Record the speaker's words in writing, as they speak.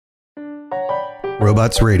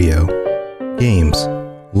Robots Radio. Games,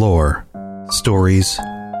 lore, stories,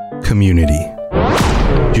 community.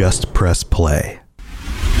 Just press play.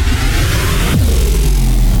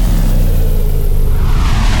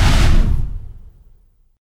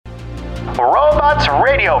 Robots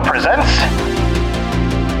Radio presents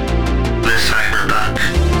the Cyberpunk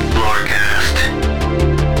Lorecast.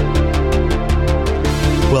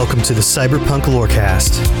 Welcome to the Cyberpunk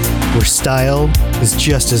Lorecast, where style is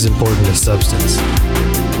just as important as substance.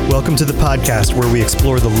 Welcome to the podcast where we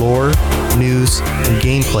explore the lore, news, and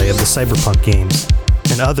gameplay of the cyberpunk games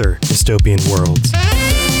and other dystopian worlds.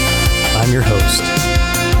 I'm your host,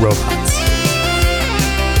 Robots.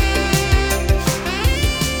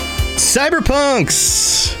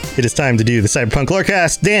 Cyberpunks! It is time to do the Cyberpunk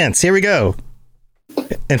Lorecast dance. Here we go.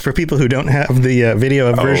 And for people who don't have the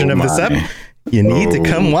video version of this up, you need to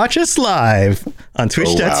come watch us live on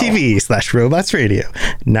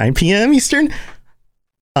twitch.tv/robotsradio, 9 p.m. Eastern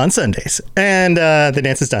on Sundays. And the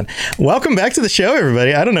dance is done. Welcome back to the show,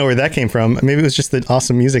 everybody. I don't know where that came from. Maybe it was just the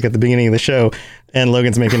awesome music at the beginning of the show, and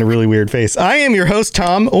Logan's making a really weird face. I am your host,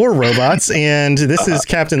 Tom, or Robots, and this is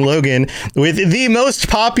Captain Logan with the most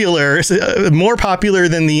popular, more popular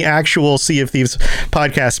than the actual Sea of Thieves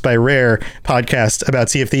podcast by Rare podcast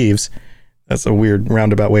about Sea of Thieves. That's a weird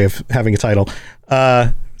roundabout way of having a title.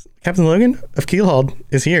 Captain Logan of Keelhauled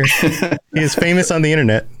is here. He is famous on the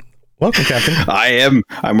internet. Welcome, Captain. I am.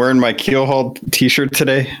 I'm wearing my Keelhauled t-shirt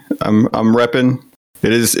today. I'm repping.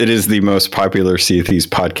 It is the most popular Sea of Thieves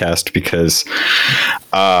podcast because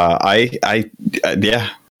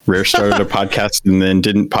Rare started a podcast and then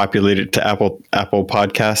didn't populate it to Apple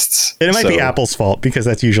Podcasts. And it might be Apple's fault because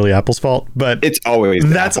that's usually Apple's fault, but it's always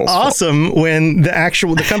that's Apple's awesome fault. When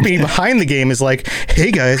the company behind the game is like,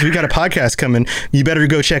 hey guys, we got a podcast coming, you better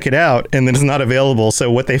go check it out, and then it's not available.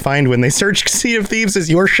 So what they find when they search Sea of Thieves is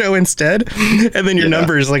your show instead, and then your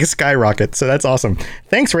numbers like skyrocket. So that's awesome.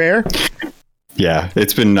 Thanks, Rare. Yeah,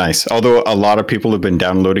 it's been nice. Although a lot of people have been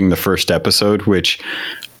downloading the first episode, which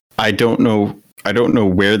I don't know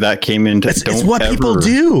where that came into. It's what people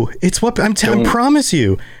do. It's what I promise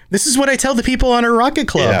you. This is what I tell the people on our Rocket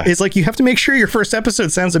Club. Yeah. It's like, you have to make sure your first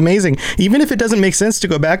episode sounds amazing, even if it doesn't make sense to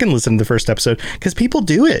go back and listen to the first episode, because people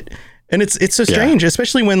do it. And it's so strange,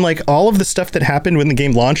 especially when like all of the stuff that happened when the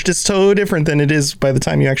game launched is so different than it is by the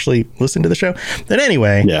time you actually listen to the show. But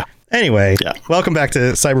anyway. Welcome back to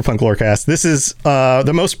Cyberpunk Lorecast. This is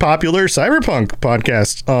the most popular cyberpunk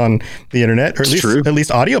podcast on the internet, or at least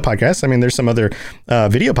audio podcasts. I mean, there's some other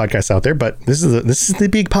video podcasts out there, but this is the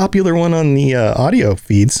big popular one on the audio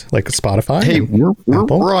feeds, like Spotify. Hey,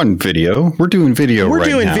 we're on video. We're doing video. We're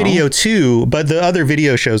doing now. Video too, but the other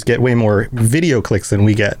video shows get way more video clicks than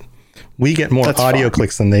we get. We get more audio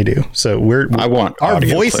clicks than they do. So our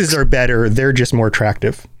voices clicks are better. They're just more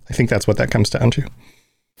attractive. I think that's what that comes down to.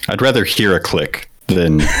 I'd rather hear a click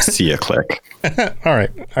than see a click. All right.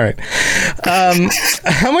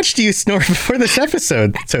 How much do you snort before this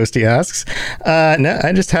episode? Toasty asks. No,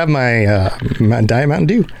 I just have my Diet Mountain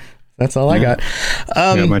Dew. That's all I got.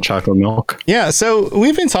 My chocolate milk. Yeah, so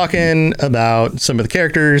we've been talking about some of the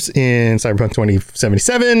characters in Cyberpunk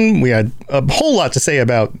 2077. We had a whole lot to say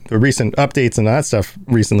about the recent updates and that stuff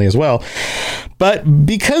recently as well. But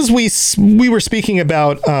because we were speaking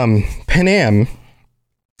about Panam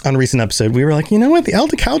on a recent episode, we were like, you know what? The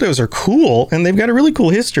Aldecaldos are cool, and they've got a really cool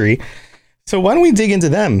history. So why don't we dig into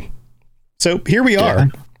them? So here we are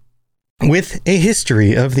with a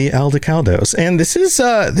history of the Aldecaldos. And this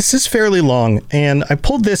is fairly long, and I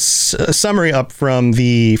pulled this summary up from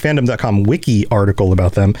the fandom.com wiki article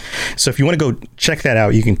about them. So if you want to go check that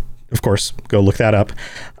out, you can, of course, go look that up.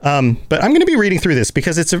 But I'm going to be reading through this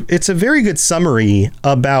because it's a very good summary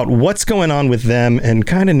about what's going on with them and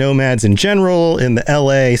kind of nomads in general in the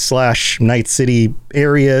LA/Night City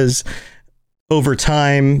areas over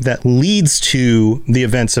time that leads to the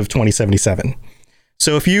events of 2077.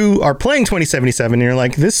 So if you are playing 2077 and you're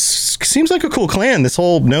like, this seems like a cool clan, this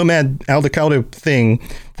whole nomad Aldecaldo thing,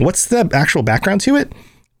 what's the actual background to it?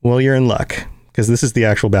 Well, you're in luck, because this is the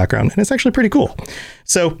actual background, and it's actually pretty cool.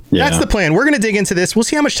 So that's the plan. We're going to dig into this. We'll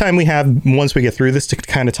see how much time we have once we get through this to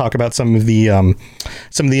kind of talk about some of the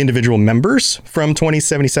individual members from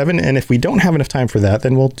 2077. And if we don't have enough time for that,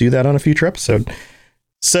 then we'll do that on a future episode.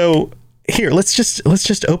 So here,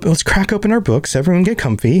 let's crack open our books. Everyone get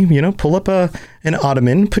comfy, pull up an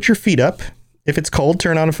ottoman, put your feet up. If it's cold,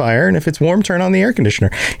 turn on a fire. And if it's warm, turn on the air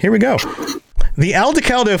conditioner. Here we go. The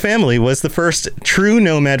Aldecaldo family was the first true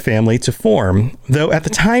nomad family to form, though at the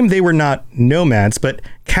time they were not nomads, but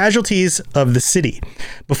casualties of the city.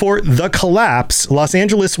 Before the collapse, Los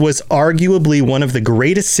Angeles was arguably one of the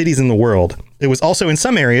greatest cities in the world. It was also in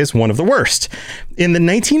some areas one of the worst. In the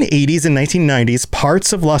 1980s and 1990s,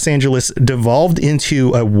 parts of Los Angeles devolved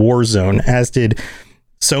into a war zone, as did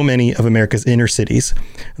so many of America's inner cities.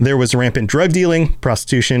 There was rampant drug dealing,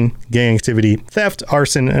 prostitution, gang activity, theft,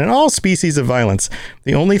 arson, and all species of violence.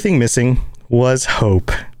 The only thing missing was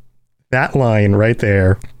hope. That line right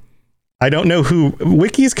there. I don't know who...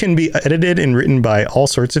 Wikis can be edited and written by all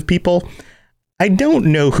sorts of people. I don't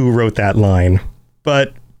know who wrote that line,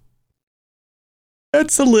 but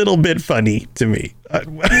that's a little bit funny to me.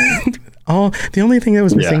 The only thing that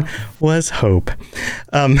was missing was hope.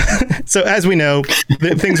 So as we know,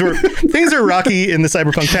 things are rocky in the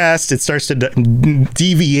cyberpunk past. It starts to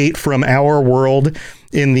deviate from our world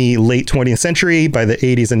in the late 20th century. By the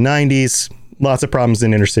 80s and 90s, lots of problems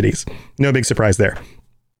in inner cities. No big surprise there.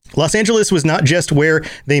 Los Angeles was not just where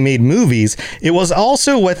they made movies, it was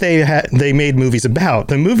also what they made movies about.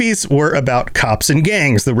 The movies were about cops and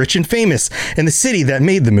gangs, the rich and famous, and the city that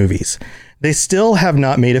made the movies. They still have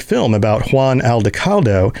not made a film about Juan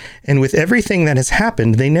Aldecaldo, and with everything that has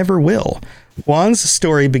happened, they never will. Juan's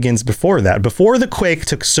story begins before that, before the quake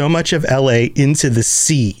took so much of LA into the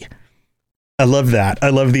sea. I love that. I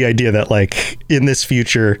love the idea that, like, in this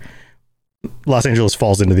future, Los Angeles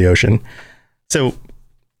falls into the ocean. So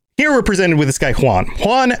here we're presented with this guy, Juan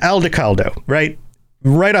Aldecaldo, right?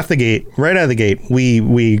 Right out of the gate,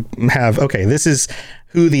 we have, okay, this is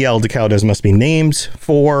who the Aldecaldos must be named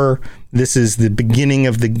for. This is the beginning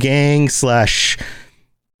of the gang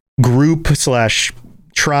 / group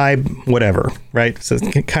 / tribe, whatever, right? So it's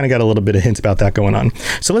kind of got a little bit of hint about that going on.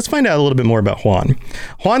 So let's find out a little bit more about Juan.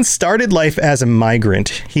 Juan started life as a migrant.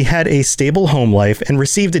 He had a stable home life and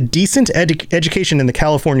received a decent education in the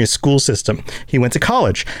California school system. He went to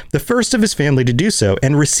college, the first of his family to do so,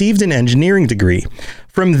 and received an engineering degree.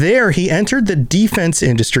 From there, he entered the defense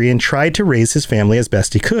industry and tried to raise his family as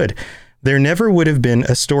best he could. There never would have been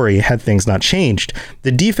a story had things not changed.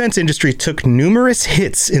 The defense industry took numerous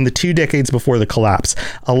hits in the 2 decades before the collapse.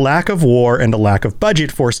 A lack of war and a lack of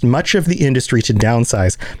budget forced much of the industry to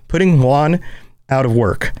downsize, putting Juan out of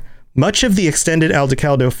work. Much of the extended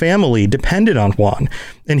Aldecaldo family depended on Juan,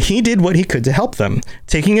 and he did what he could to help them,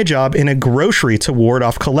 taking a job in a grocery to ward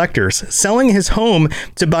off collectors, selling his home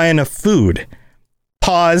to buy enough food.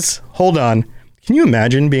 Pause. Hold on. Can you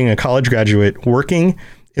imagine being a college graduate working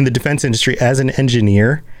in the defense industry as an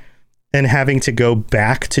engineer and having to go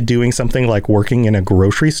back to doing something like working in a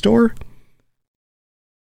grocery store?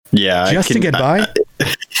 Yeah. Just to get by?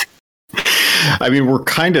 I mean, we're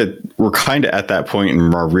kind of at that point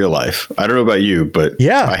in our real life. I don't know about you, but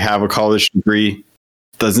yeah, I have a college degree.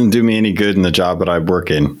 Doesn't do me any good in the job that I work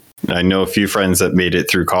in. I know a few friends that made it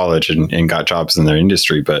through college and got jobs in their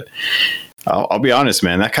industry, but I'll be honest,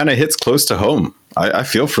 man, that kind of hits close to home. I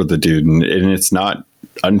feel for the dude, and it's not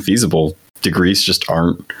unfeasible. Degrees just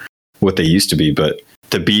aren't what they used to be, but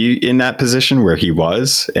to be in that position where he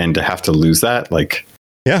was and to have to lose that, like,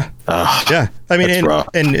 yeah. I mean,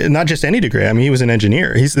 and not just any degree. I mean, he was an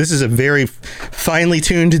engineer. This is a very finely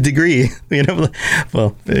tuned degree, you know.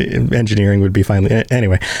 Well, engineering would be finely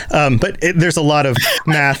anyway. But there's a lot of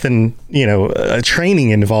math and, you know, training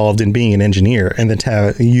involved in being an engineer, and then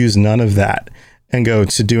to use none of that and go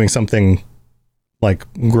to doing something like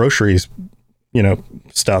groceries, you know,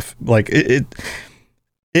 stuff like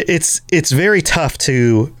it's very tough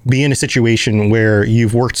to be in a situation where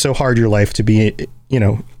you've worked so hard your life to be, you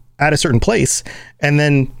know, at a certain place and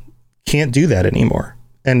then can't do that anymore.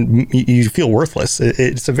 And you feel worthless.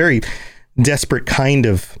 It's a very desperate kind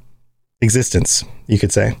of existence, you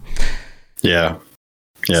could say. Yeah.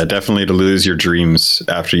 Yeah, definitely to lose your dreams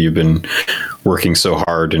after you've been working so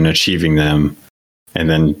hard and achieving them. And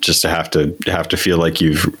then just to have to feel like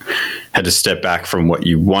you've had to step back from what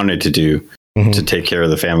you wanted to do to take care of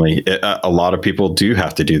the family. A lot of people do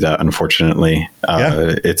have to do that, unfortunately.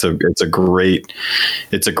 It's a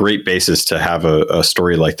great basis to have a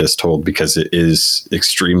story like this told, because it is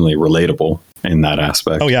extremely relatable in that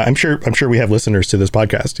aspect. Oh yeah, I'm sure we have listeners to this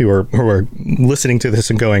podcast who are listening to this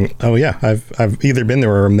and going, "Oh yeah, I've either been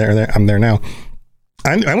there or I'm there now."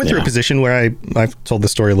 I went through a position where I've told the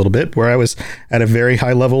story a little bit, where I was at a very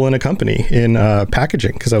high level in a company in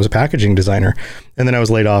packaging, because I was a packaging designer, and then I was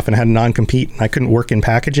laid off and had a non-compete, and I couldn't work in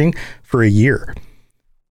packaging for a year.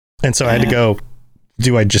 And so I had to go,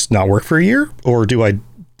 do I just not work for a year, or do I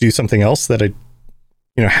do something else that I,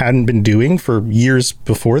 you know, hadn't been doing for years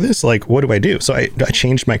before this? Like, what do I do? So I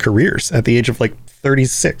changed my careers at the age of like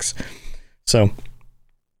 36. So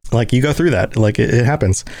like you go through that, like it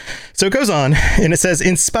happens. So it goes on and it says,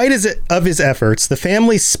 in spite of his efforts, the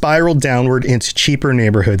family spiraled downward into cheaper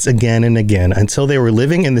neighborhoods again and again until they were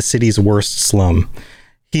living in the city's worst slum.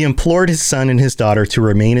 He implored his son and his daughter to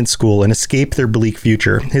remain in school and escape their bleak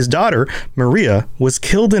future. His daughter, Maria, was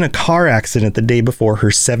killed in a car accident the day before her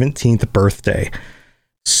 17th birthday.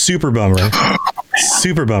 Super bummer.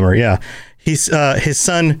 Super bummer. Yeah. His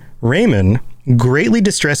son, Raymond, greatly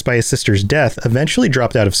distressed by his sister's death, eventually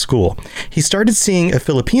dropped out of school. He started seeing a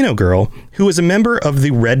Filipino girl who was a member of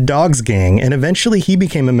the Red Dogs gang, and eventually he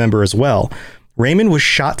became a member as well. Raymond was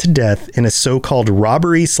shot to death in a so-called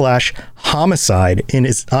robbery/homicide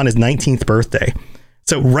on his 19th birthday.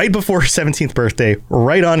 So right before his 17th birthday,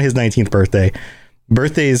 right on his 19th birthday,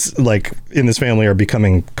 birthdays like in this family are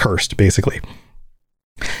becoming cursed, basically.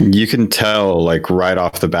 You can tell, like, right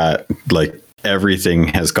off the bat, like, everything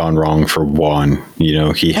has gone wrong for Juan. You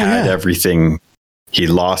know, he had everything. He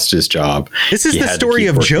lost his job. This is the story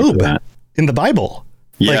of Job in the Bible.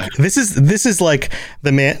 Yeah. Like, this is like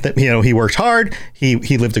the man that, you know, he worked hard. He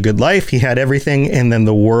lived a good life. He had everything. And then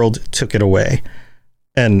the world took it away.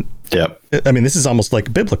 And I mean, this is almost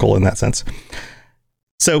like biblical in that sense.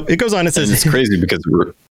 So it goes on. It says, and it's crazy because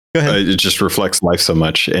it just reflects life so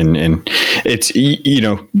much. And it's, you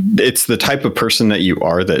know, it's the type of person that you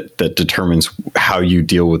are that determines how you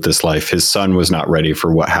deal with this life. His son was not ready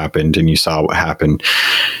for what happened, and you saw what happened.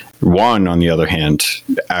 Juan, on the other hand,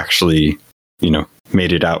 actually, you know,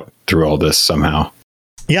 made it out through all this somehow.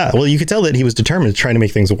 Yeah, well, you could tell that he was determined to try to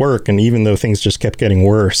make things work. And even though things just kept getting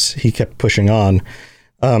worse, he kept pushing on.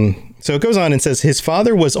 So it goes on and says his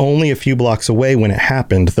father was only a few blocks away when it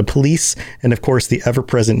happened. The police and, of course, the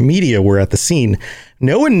ever-present media were at the scene.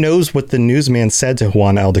 No one knows what the newsman said to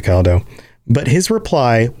Juan Aldecaldo, but his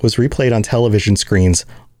reply was replayed on television screens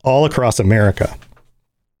all across America.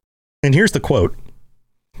 And here's the quote.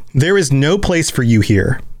 "There is no place for you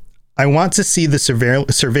here. I want to see the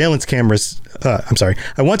surveillance cameras.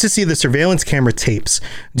 I want to see the surveillance camera tapes.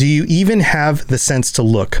 Do you even have the sense to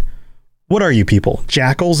look? What are you people?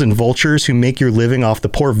 Jackals and vultures who make your living off the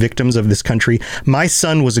poor victims of this country? My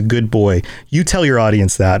son was a good boy. You tell your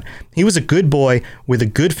audience that. He was a good boy with a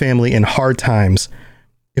good family in hard times.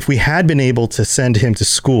 If we had been able to send him to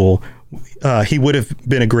school, he would have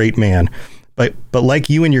been a great man. But like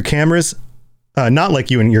you and your cameras, not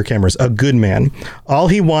like you and your cameras, a good man. All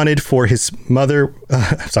he wanted for his mother,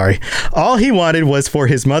 all he wanted was for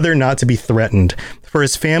his mother not to be threatened, for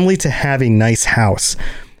his family to have a nice house.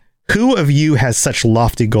 Who of you has such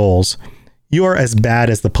lofty goals? You are as bad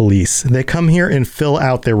as the police. They come here and fill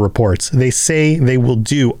out their reports. They say they will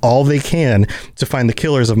do all they can to find the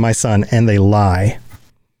killers of my son, and they lie."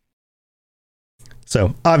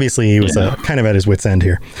 So obviously he was kind of at his wit's end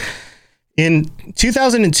here. In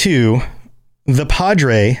 2002, the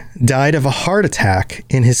Padre died of a heart attack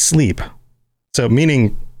in his sleep. So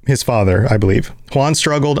meaning his father, I believe. Juan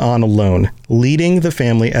struggled on alone, leading the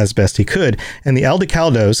family as best he could, and the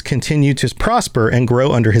Aldecaldos continued to prosper and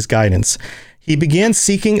grow under his guidance. He began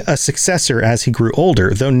seeking a successor as he grew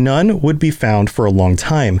older, though none would be found for a long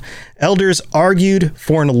time. Elders argued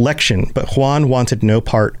for an election, but Juan wanted no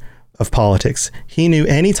part of politics. He knew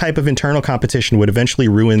any type of internal competition would eventually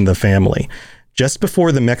ruin the family. Just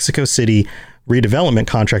before the Mexico City redevelopment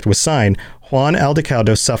contract was signed, Juan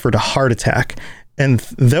Aldecaldo suffered a heart attack. And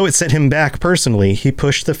though it set him back personally, he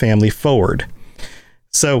pushed the family forward.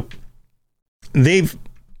 So they've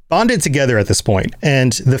bonded together at this point,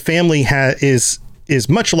 and the family is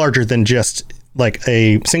much larger than just like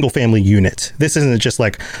a single family unit. This isn't just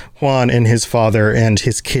like Juan and his father and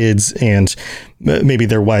his kids and maybe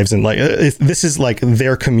their wives, and like this is like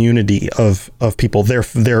their community of people, their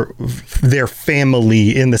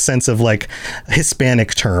family in the sense of like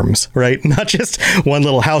Hispanic terms, right? Not just one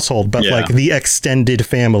little household, but like the extended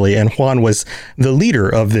family. And Juan was the leader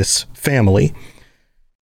of this family.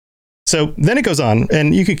 So then it goes on,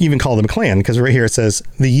 and you could even call them a clan, because right here it says,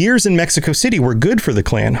 the years in Mexico City were good for the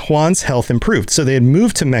clan. Juan's health improved. So they had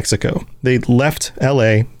moved to Mexico. They left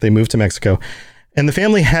LA. They moved to Mexico. And the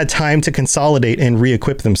family had time to consolidate and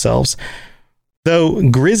re-equip themselves. Though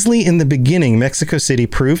grisly in the beginning, Mexico City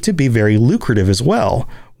proved to be very lucrative as well.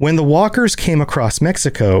 When the Walkers came across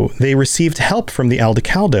Mexico, they received help from the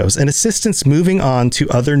Aldecaldos and assistance moving on to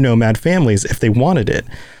other nomad families if they wanted it.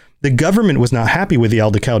 The government was not happy with the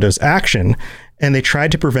Aldecaldos' action, and they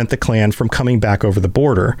tried to prevent the clan from coming back over the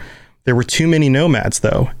border. There were too many nomads,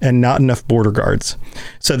 though, and not enough border guards.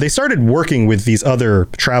 So they started working with these other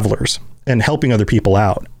travelers and helping other people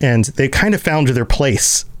out. And they kind of found their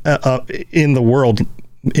place in the world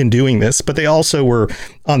in doing this, but they also were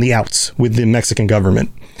on the outs with the Mexican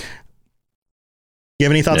government. You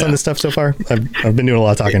have any thoughts on this stuff so far? I've been doing a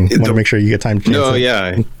lot of talking. Want to make sure you get time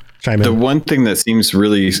to chime in. The one thing that seems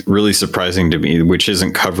really, really surprising to me, which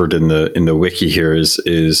isn't covered in the wiki here, is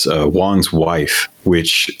Juan's wife,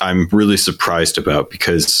 which I'm really surprised about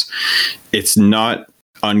because it's not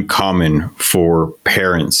uncommon for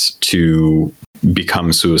parents to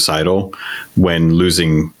become suicidal when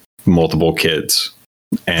losing multiple kids.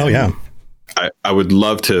 And I would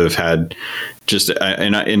love to have had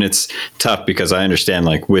and it's tough because I understand,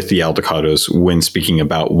 like, with the Aldecaldos, when speaking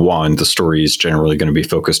about Juan, the story is generally going to be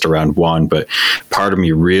focused around Juan, but part of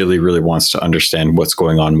me really, really wants to understand what's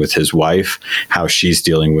going on with his wife, how she's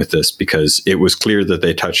dealing with this, because it was clear that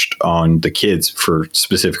they touched on the kids for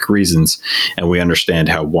specific reasons, and we understand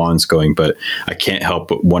how Juan's going, but I can't help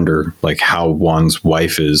but wonder, like, how Juan's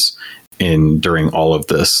wife is during all of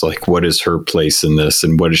this. Like, what is her place in this,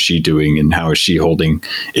 and what is she doing, and how is she holding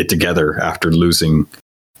it together after losing,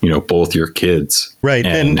 both your kids? Right.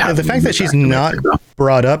 And the fact that she's not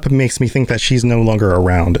brought up makes me think that she's no longer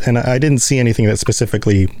around. And I didn't see anything that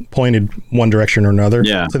specifically pointed one direction or another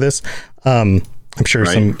to this. I'm sure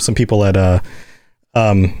some people at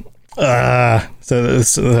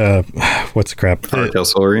what's the crap?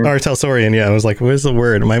 Artelsorian. Yeah, I was like, what is the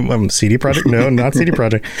word? CD Projekt? No, not CD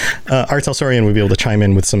Projekt. Artelsorian would be able to chime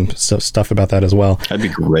in with some stuff about that as well. That'd be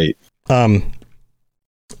great.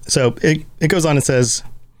 So it goes on and says,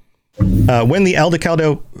 when the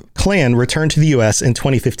Aldecaldo clan returned to the U.S. in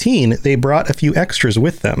 2015, they brought a few extras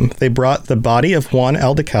with them. They brought the body of Juan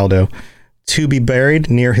Aldecaldo to be buried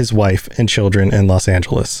near his wife and children in Los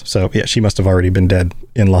Angeles. So yeah, she must have already been dead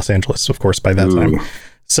in Los Angeles, of course, by that time.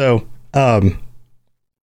 So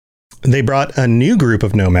they brought a new group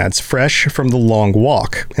of nomads fresh from the long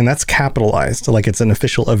walk, and that's capitalized like it's an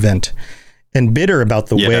official event, and bitter about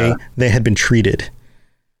the way they had been treated.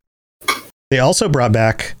 They also brought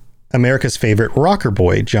back America's favorite rocker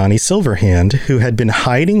boy, Johnny Silverhand, who had been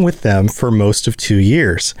hiding with them for most of 2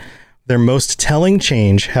 years. Their most telling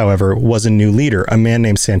change, however, was a new leader, a man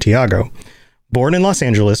named Santiago. Born in Los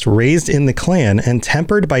Angeles, raised in the clan, and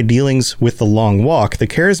tempered by dealings with the long walk, the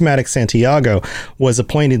charismatic Santiago was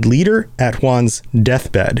appointed leader at Juan's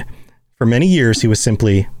deathbed. For many years, he was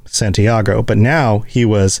simply Santiago, but now he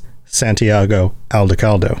was Santiago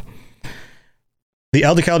Aldecaldo. The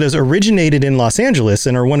Aldecaldos originated in Los Angeles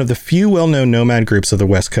and are one of the few well-known nomad groups of the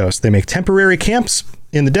West Coast. They make temporary camps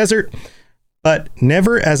in the desert, but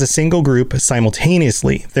never as a single group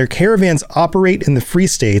simultaneously. Their caravans operate in the Free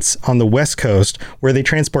States on the West Coast, where they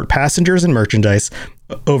transport passengers and merchandise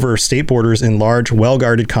over state borders in large,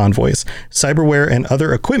 well-guarded convoys. Cyberware and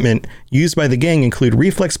other equipment used by the gang include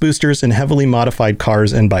reflex boosters and heavily modified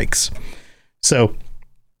cars and bikes. So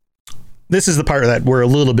this is the part that we're a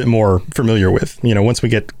little bit more familiar with, once we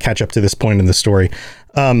catch up to this point in the story.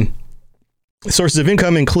 Sources of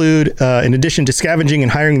income include, in addition to scavenging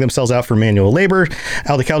and hiring themselves out for manual labor,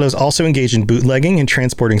 Aldecaldos also engage in bootlegging and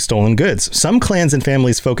transporting stolen goods. Some clans and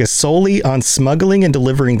families focus solely on smuggling and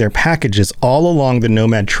delivering their packages all along the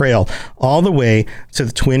Nomad Trail, all the way to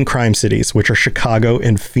the twin crime cities, which are Chicago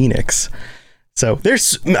and Phoenix. So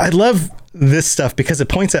I love this stuff because it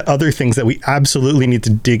points at other things that we absolutely need to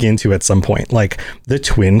dig into at some point, like the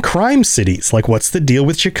twin crime cities. Like, what's the deal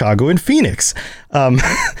with Chicago and Phoenix?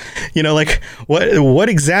 Like what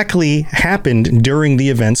exactly happened during the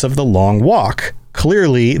events of the Long Walk?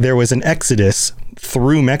 Clearly, there was an exodus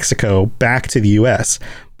through Mexico back to the U.S.,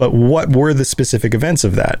 but what were the specific events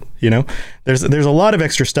of that? There's a lot of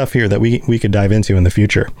extra stuff here that we could dive into in the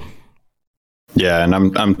future. Yeah, and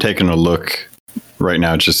I'm taking a look right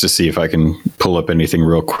now just to see if I can pull up anything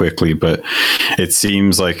real quickly, but it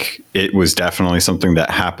seems like it was definitely something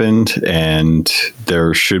that happened, and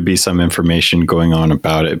there should be some information going on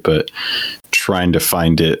about it, but trying to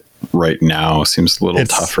find it right now seems a little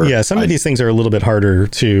tougher. Yeah, some of these things are a little bit harder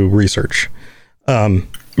to research.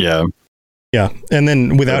 Yeah. And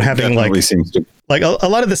then without having a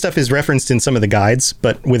lot of the stuff is referenced in some of the guides,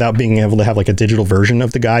 but without being able to have like a digital version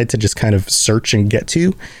of the guide to just kind of search and get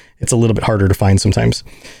to, it's a little bit harder to find sometimes.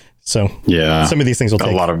 So yeah, some of these things will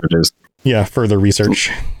take a lot of it is. Yeah. Further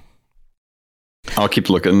research. I'll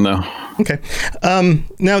keep looking though. Okay.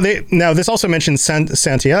 Now this also mentions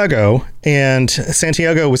Santiago, and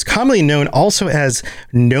Santiago was commonly known also as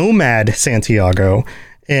Nomad Santiago.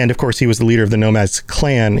 And of course, he was the leader of the Nomads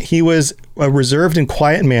clan. He was a reserved and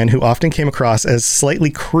quiet man who often came across as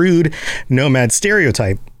slightly crude nomad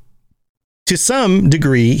stereotype. to some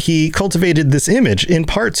degree, he cultivated this image, in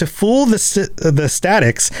part to fool the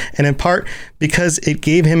statics, and in part because it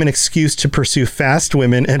gave him an excuse to pursue fast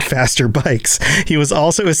women and faster bikes. He was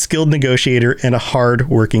also a skilled negotiator and a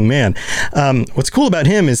hard-working man. What's cool about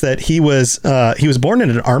him is that he was born in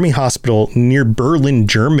an army hospital near Berlin,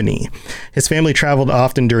 Germany. His family traveled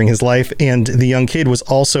often during his life, and the young kid was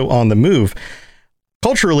also on the move.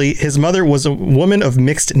 Culturally, his mother was a woman of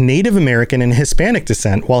mixed Native American and Hispanic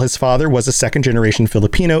descent, while his father was a second-generation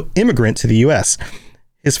Filipino immigrant to the U.S.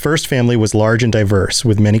 His first family was large and diverse,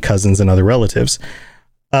 with many cousins and other relatives.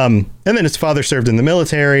 And then his father served in the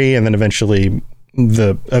military, and then eventually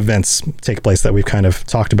the events take place that we've kind of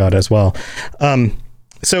talked about as well.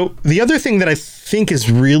 So the other thing that I think is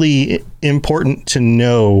really important to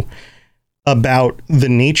know about the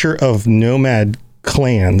nature of nomad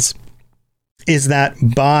clans is that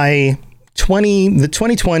by the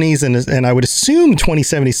 2020s and I would assume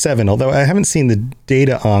 2077, although I haven't seen the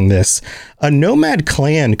data on this, a nomad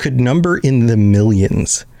clan could number in the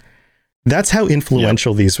millions. That's how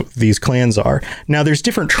influential these clans are. Now, there's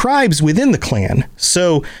different tribes within the clan.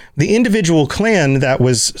 So the individual clan that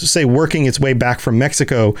was, say, working its way back from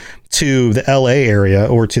Mexico to the LA area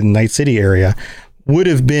or to the Night City area would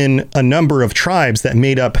have been a number of tribes that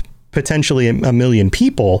made up potentially a million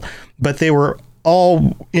people, but they were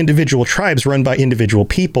all individual tribes run by individual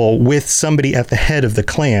people with somebody at the head of the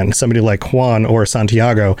clan, somebody like Juan or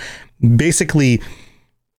Santiago, basically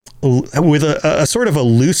with a sort of a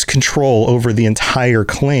loose control over the entire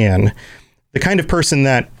clan, the kind of person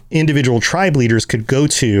that individual tribe leaders could go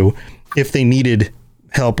to if they needed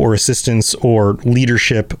help or assistance or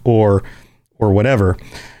leadership or whatever.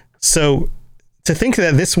 So to think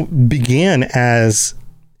that this began as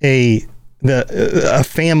a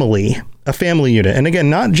family unit, and again,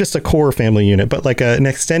 not just a core family unit, but like an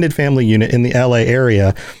extended family unit in the LA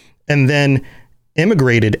area, and then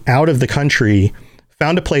immigrated out of the country,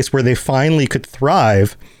 found a place where they finally could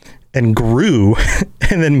thrive and grew,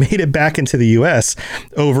 and then made it back into the US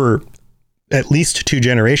over at least 2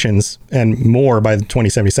 generations and more by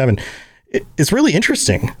 2077. It's really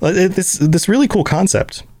interesting. This really cool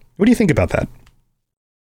concept. What do you think about that?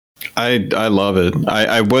 I love it.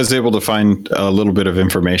 I was able to find a little bit of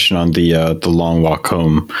information on the long walk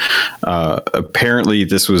home. Apparently,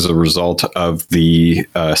 this was a result of the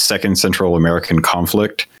Second Central American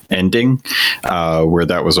conflict ending, where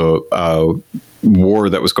that was a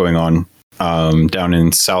war that was going on down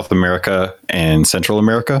in South America and Central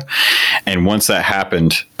America. And once that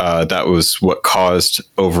happened, that was what caused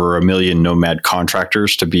over 1 million nomad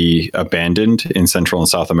contractors to be abandoned in Central and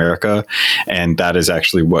South America. And that is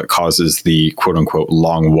actually what causes the quote unquote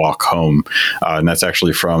long walk home. And that's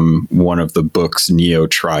actually from one of the books, Neo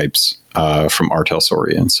Tribes, from Artel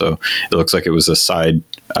Sorian. So it looks like it was a side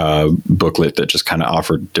booklet that just kind of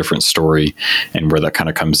offered different story and where that kind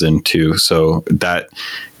of comes into. So that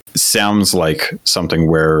sounds like something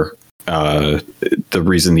where the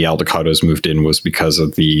reason the Aldecaldos moved in was because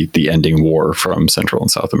of the ending war from Central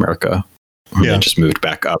and South America. Yeah. They just moved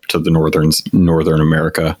back up to the northern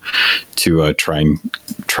America to try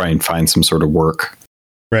and find some sort of work.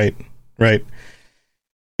 Right.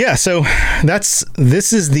 Yeah, so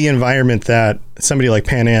this is the environment that somebody like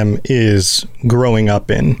Pan Am is growing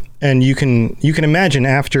up in, and you can imagine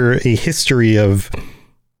after a history of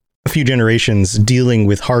a few generations dealing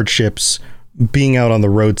with hardships, being out on the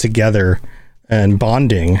road together and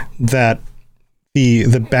bonding, that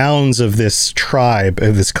the bounds of this tribe,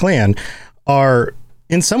 of this clan, are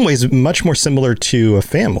in some ways much more similar to a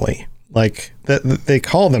family. Like that, they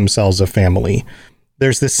call themselves a family.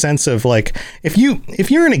 There's this sense of like, if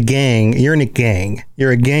you're in a gang, you're in a gang.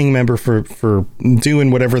 You're a gang member for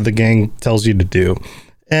doing whatever the gang tells you to do.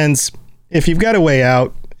 And if you've got a way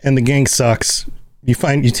out and the gang sucks, you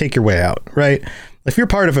take your way out, right? If you're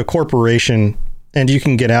part of a corporation and you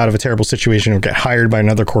can get out of a terrible situation or get hired by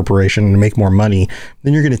another corporation and make more money,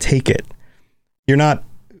 then you're going to take it. You're not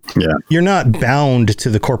bound to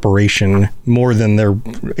the corporation more than they're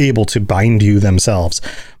able to bind you themselves.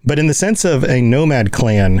 But in the sense of a nomad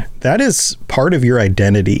clan, that is part of your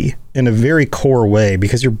identity in a very core way,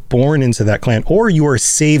 because you're born into that clan, or you are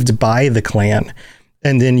saved by the clan.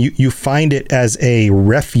 And then you find it as a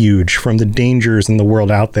refuge from the dangers in the world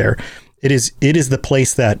out there. It is the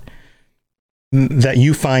place that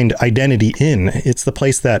you find identity in. It's the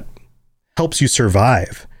place that helps you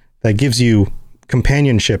survive, that gives you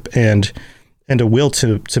companionship and a will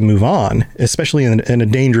to move on, especially in a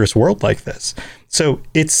dangerous world like this. So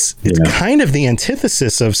it's kind of the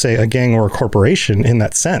antithesis of, say, a gang or a corporation in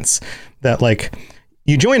that sense, that like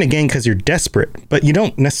you join a gang because you're desperate, but you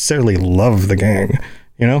don't necessarily love the gang,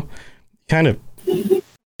 you know? kind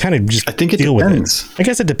of just I think it deal depends. with it. I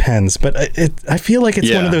guess it depends, but I feel like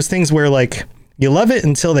it's one of those things where like you love it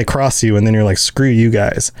until they cross you and then you're like, screw you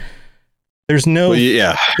guys. There's no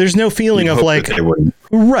feeling of like,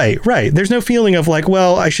 right. There's no feeling of like,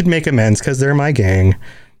 well, I should make amends because they're my gang.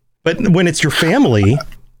 But when it's your family,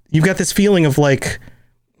 you've got this feeling of like,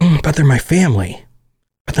 but they're my family.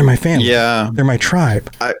 But they're my family. Yeah. They're my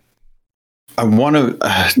tribe. I want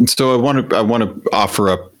to offer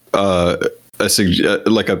up a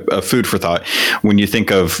food for thought. When you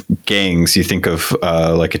think of gangs, you think of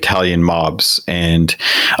like Italian mobs, and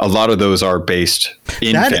a lot of those are based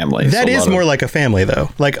in families. That is more like a family, though.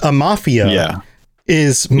 Like a mafia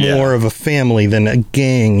is more of a family than a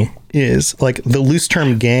gang is. Like the loose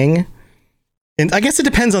term gang, and I guess it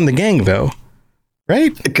depends on the gang, though.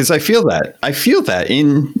 Right? Because I feel that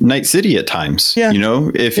in Night City at times. Yeah. You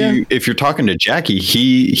know, if you're talking to Jackie,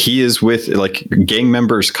 he is with, like, gang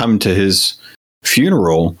members come to his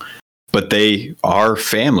funeral, but they are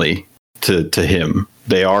family to him.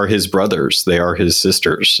 They are his brothers. They are his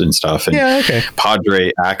sisters and stuff. And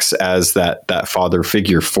Padre acts as that father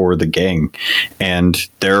figure for the gang. And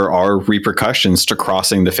there are repercussions to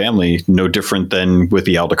crossing the family, no different than with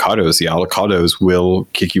the Aldecaldos. The Aldecaldos will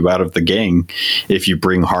kick you out of the gang if you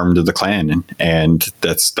bring harm to the clan. And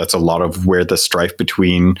that's a lot of where the strife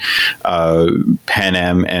between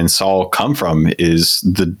Panem and Saul come from, is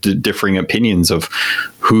the differing opinions of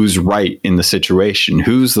who's right in the situation,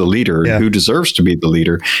 who's the leader, who deserves to be the leader,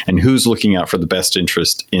 and who's looking out for the best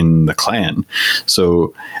interest in the clan.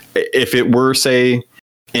 So if it were, say,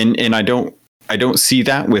 and I don't see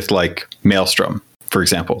that with like Maelstrom, for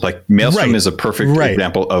example. Like Maelstrom is a perfect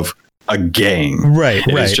example of a gang. Right.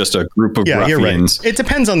 It's just a group of ruffians. Right. It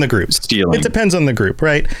depends on the group. Stealing. It depends on the group,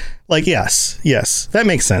 right? Like, yes, that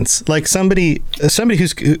makes sense. Like somebody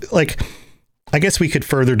who's like, I guess we could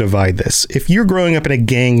further divide this. If you're growing up in a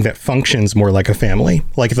gang that functions more like a family,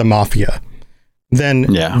 like the mafia, then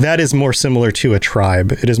that is more similar to a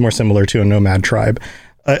tribe. It is more similar to a nomad tribe.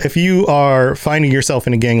 If you are finding yourself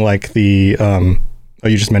in a gang like the,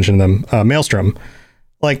 you just mentioned them, Maelstrom,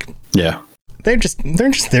 like, they're just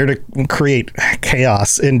there to create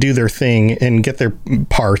chaos and do their thing and get their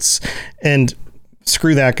parts, and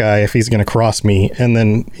screw that guy if he's going to cross me. And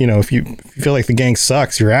then, you know, if you feel like the gang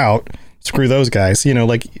sucks, you're out. Screw those guys, you know,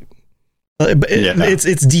 like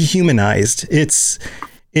it's dehumanized. It's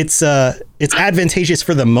advantageous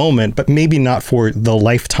for the moment, but maybe not for the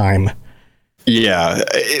lifetime. Yeah.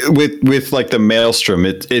 With like the Maelstrom,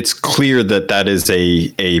 it's clear that is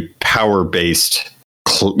a power-based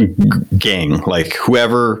gang. Like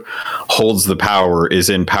whoever holds the power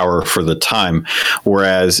is in power for the time.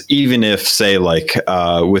 Whereas even if, say, like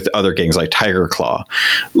with other gangs like Tiger Claw,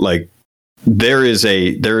 like, there is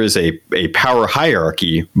a power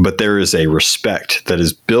hierarchy, but there is a respect that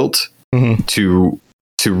is built to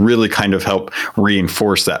really kind of help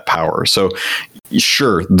reinforce that power. So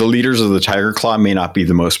sure, the leaders of the Tiger Claw may not be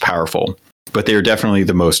the most powerful, but they are definitely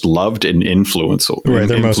the most loved and influential. Right,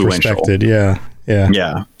 they're most respected.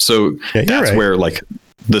 Yeah. So that's where like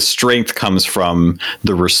the strength comes from,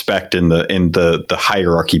 the respect and the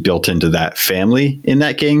hierarchy built into that family in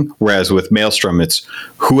that gang. Whereas with Maelstrom, it's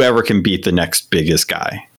whoever can beat the next biggest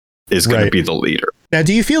guy is going to be the leader. Now,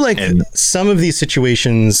 do you feel like some of these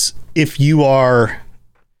situations, if you are,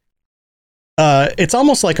 it's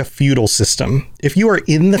almost like a feudal system. If you are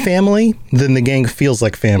in the family, then the gang feels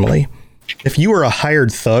like family. If you are a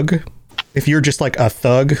hired thug, if you're just like a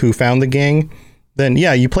thug who found the gang, then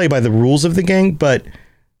you play by the rules of the gang, but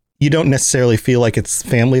you don't necessarily feel like it's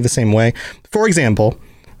family the same way. For example,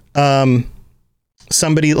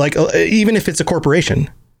 somebody like, even if it's a corporation,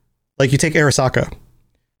 like you take Arasaka.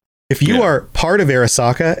 If you are part of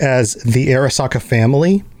Arasaka as the Arasaka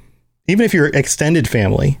family, even if you're extended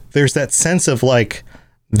family, there's that sense of like,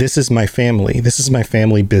 this is my family. This is my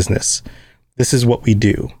family business. This is what we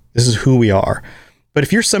do. This is who we are. But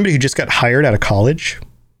if you're somebody who just got hired out of college,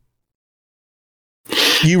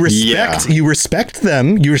 you respect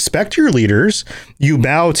them, you respect your leaders, you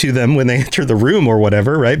bow to them when they enter the room or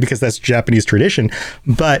whatever, right? Because that's Japanese tradition,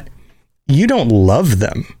 but you don't love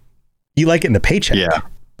them. You like it in the paycheck,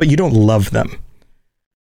 but you don't love them.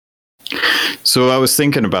 So I was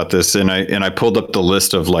thinking about this, and I pulled up the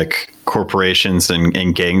list of like corporations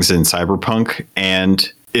and gangs in Cyberpunk,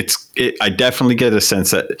 and I definitely get a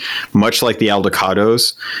sense that much like the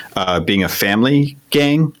Aldecaldos, being a family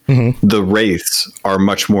gang, the Wraiths are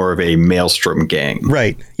much more of a Maelstrom gang.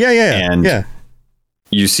 Right. Yeah. And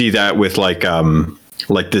you see that with like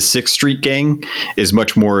Like the Sixth Street gang is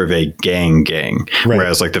much more of a gang, Right.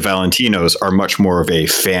 whereas like the Valentinos are much more of a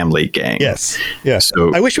family gang. Yes. Yeah.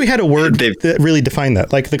 So I wish we had a word that really defined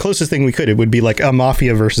that. Like the closest thing we could, it would be like a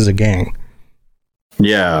mafia versus a gang.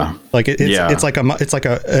 Yeah. Like it's like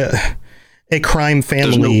a crime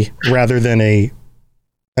family rather than a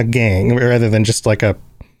gang, rather than just like a,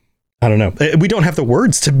 I don't know. We don't have the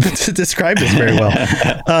words to describe this very well.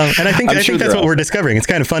 And I think that's what we're discovering. It's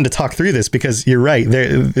kind of fun to talk through this because you're right.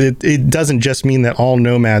 It doesn't just mean that all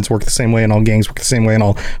nomads work the same way and all gangs work the same way and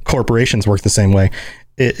all corporations work the same way.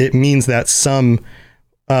 It means that some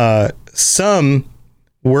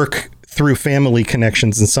work through family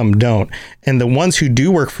connections and some don't. And the ones who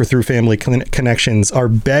do work through family connections are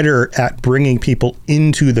better at bringing people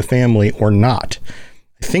into the family or not.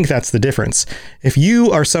 I think that's the difference. If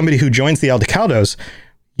you are somebody who joins the Aldecaldos,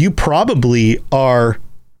 you probably are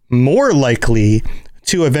more likely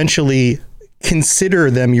to eventually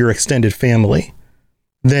consider them your extended family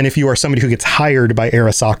than if you are somebody who gets hired by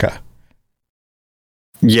Arasaka.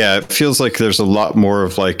 Yeah, it feels like there's a lot more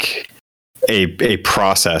of like a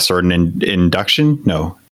process or an induction.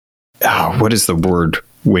 No, what is the word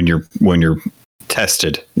when you're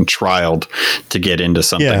tested and trialed to get into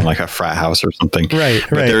something like a frat house or something? Right.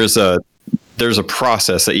 But there's a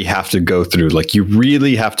process that you have to go through. Like you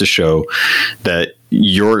really have to show that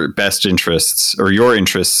your best interests or your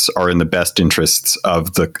interests are in the best interests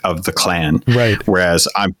of the clan. Right. Whereas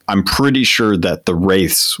I'm pretty sure that the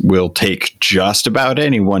Wraiths will take just about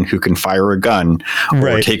anyone who can fire a gun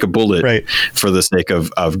or take a bullet for the sake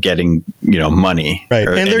of getting, money. Right.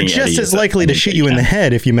 And they're just as likely to shoot you in the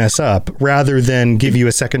head if you mess up rather than give you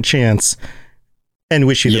a second chance and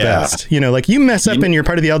wish you the best. Like you mess up and you're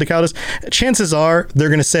part of the Aldecaldos, chances are they're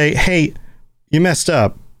going to say, hey, you messed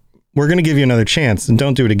up. We're going to give you another chance and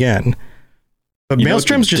don't do it again. But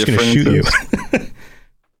Maelstrom's just going to shoot you.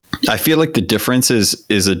 I feel like the difference is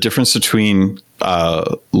a difference between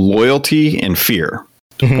loyalty and fear.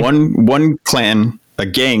 Mm-hmm. One clan, a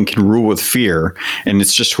gang, can rule with fear, and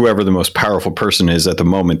it's just whoever the most powerful person is at the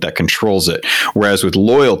moment that controls it. Whereas with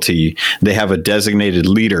loyalty, they have a designated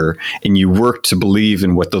leader, and you work to believe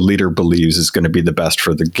in what the leader believes is going to be the best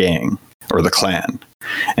for the gang or the clan.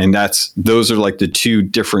 And those are like the two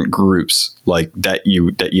different groups like that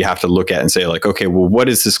you have to look at and say like, okay, well, what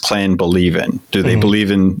does this clan believe in? Do they believe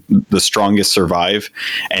in the strongest survive?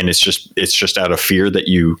 And it's just out of fear that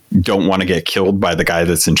you don't want to get killed by the guy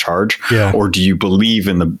that's in charge? Yeah. Or do you believe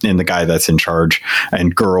in the guy that's in charge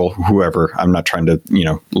and girl, whoever? I'm not trying to,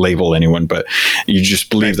 label anyone, but you just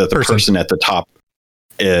believe that the person at the top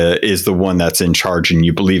is the one that's in charge, and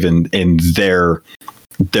you believe in their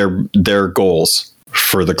goals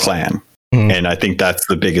for the clan. And I think that's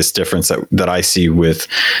the biggest difference that I see with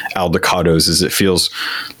Aldecaldos is it feels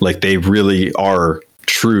like they really are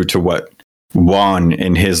true to what Juan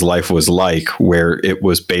in his life was like, where it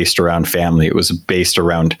was based around family. It was based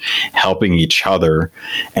around helping each other.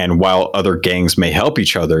 And while other gangs may help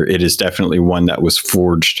each other, it is definitely one that was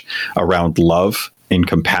forged around love and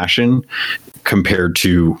compassion compared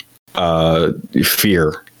to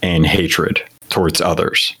fear and hatred towards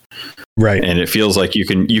others. Right. And it feels like you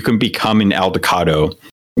can become an Aldecaldo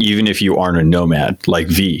even if you aren't a nomad like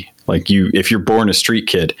V. Like if you're born a street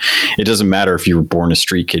kid, it doesn't matter if you were born a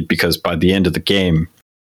street kid, because by the end of the game,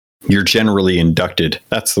 you're generally inducted.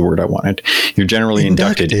 That's the word I wanted. You're generally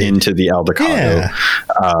inducted into the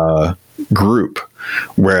Aldecaldo group.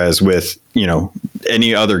 Whereas with,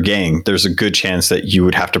 any other gang, there's a good chance that you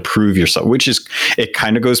would have to prove yourself, it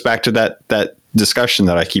kind of goes back to that discussion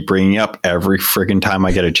that I keep bringing up every friggin' time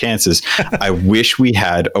I get a chance is I wish we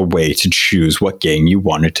had a way to choose what gang you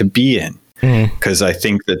wanted to be in. Because I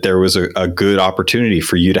think that there was a good opportunity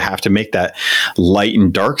for you to have to make that light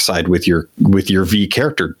and dark side with your V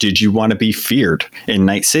character. Did you want to be feared in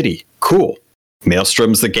Night City? Cool.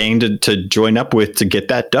 Maelstrom's the gang to join up with to get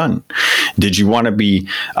that done. Did you want to be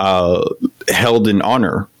held in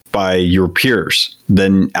honor by your peers?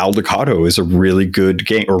 Then Aldecaldo is a really good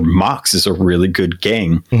gang, or Mox is a really good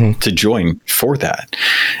gang to join for that.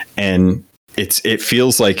 And it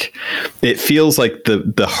feels like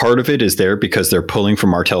the heart of it is there because they're pulling from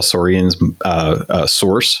Martel Sorian's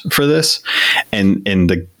source for this, and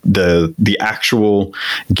the actual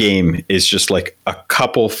game is just like a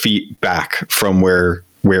couple feet back from where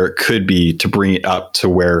where it could be, to bring it up to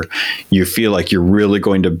where you feel like you're really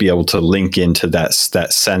going to be able to link into that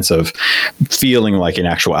sense of feeling like an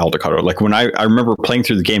actual Aldecaldo. Like when I remember playing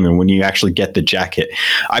through the game, and when you actually get the jacket,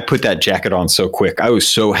 I put that jacket on so quick. I was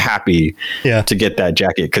so happy to get that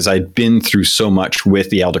jacket, because I'd been through so much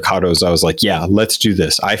with the Aldecaldos. I was like, yeah, let's do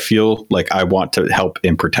this. I feel like I want to help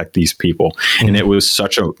and protect these people. Mm-hmm. And it was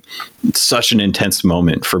such an intense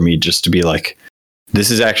moment for me, just to be like, this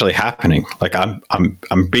is actually happening. Like I'm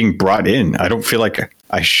being brought in. I don't feel like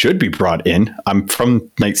I should be brought in. I'm from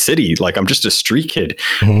Night City. Like I'm just a street kid,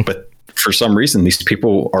 but for some reason, these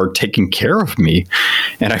people are taking care of me,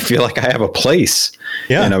 and I feel like I have a place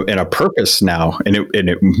and a purpose now. And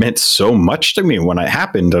it meant so much to me when it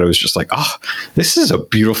happened, that I was just like, oh, this is a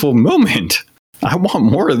beautiful moment. I want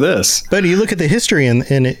more of this. But you look at the history, and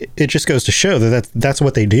it just goes to show that that's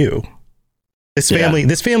what they do.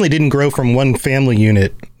 This family didn't grow from one family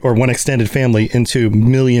unit or one extended family into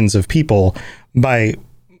millions of people by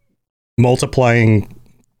multiplying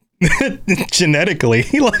genetically.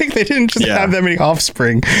 Like they didn't just have that many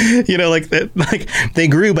offspring, like they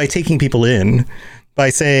grew by taking people in,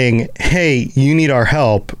 by saying, hey, you need our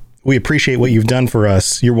help. We appreciate what you've done for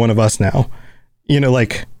us. You're one of us now.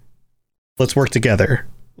 Like, let's work together.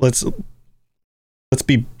 Let's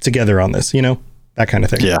be together on this, that kind of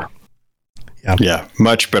thing. Yeah.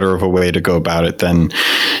 Much better of a way to go about it than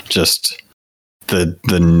just the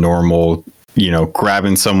normal,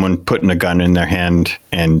 grabbing someone, putting a gun in their hand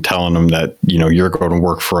and telling them that, you're going to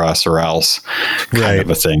work for us or else kind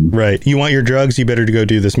of a thing. Right. You want your drugs, you better to go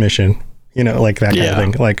do this mission, like that kind of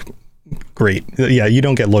thing. Like, great. Yeah. You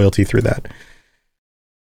don't get loyalty through that.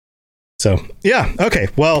 So, yeah. Okay.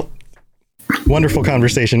 Well, wonderful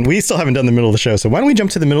conversation. We still haven't done the middle of the show, so why don't we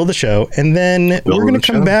jump to the middle of the show, and then we're going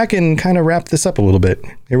to come back and kind of wrap this up a little bit.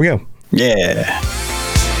 Here we go. Yeah.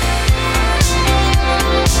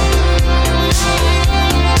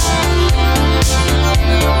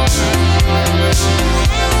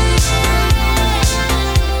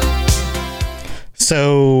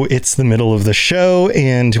 So it's the middle of the show,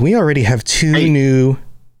 and we already have two new...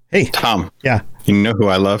 Hey, Tom. Yeah. You know who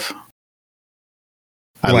I love?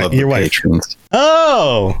 I love the patrons.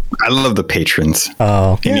 Oh, I love the patrons.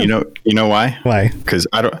 Oh, and you know why? Why? Because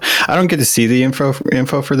I don't get to see the info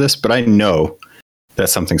for this, but I know that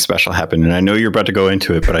something special happened, and I know you're about to go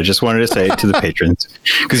into it. But I just wanted to say to the patrons,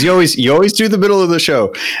 because you always do the middle of the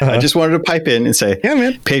show. I just wanted to pipe in and say, yeah,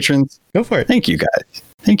 man, patrons, go for it. Thank you guys.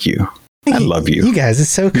 Thank you. I love you. You guys,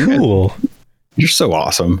 it's so cool. You're so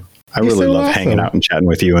awesome. I really love hanging out and chatting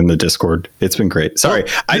with you in the Discord. It's been great. Sorry,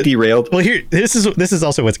 I derailed. Well, here, this is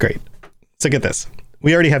also what's great. So get this.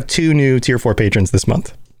 We already have 2 new tier 4 patrons this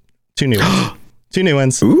month. 2 new ones. 2 new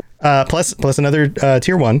ones. Plus another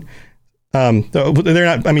tier 1. They're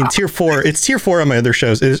not, I mean, tier 4, it's tier 4 on my other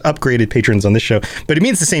shows. It is upgraded patrons on this show, but it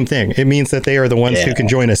means the same thing. It means that they are the ones who can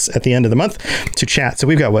join us at the end of the month to chat. So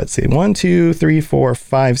we've got 1, 2, 3, 4,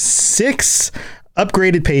 5, 6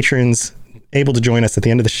 upgraded patrons able to join us at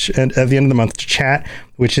the end of the month to chat,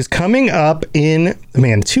 which is coming up in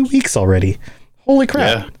 2 weeks already. Holy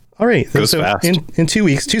crap. Yeah. All right. Goes fast. In 2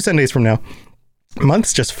 weeks, 2 Sundays from now.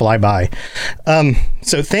 Months just fly by.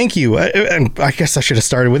 So thank you. I guess I should have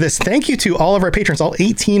started with this. Thank you to all of our patrons, all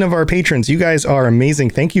 18 of our patrons. You guys are amazing.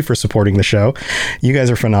 Thank you for supporting the show. You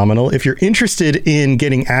guys are phenomenal. If you're interested in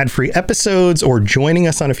getting ad-free episodes or joining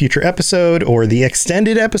us on a future episode or the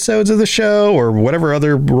extended episodes of the show or whatever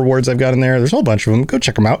other rewards I've got in there, there's a whole bunch of them. Go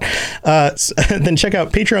check them out. Then check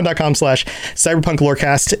out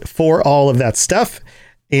patreon.com/cyberpunklorecast for all of that stuff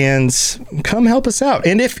and come help us out.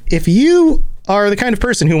 And if you are the kind of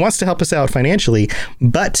person who wants to help us out financially,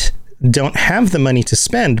 but don't have the money to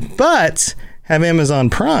spend, but have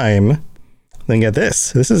Amazon Prime, then get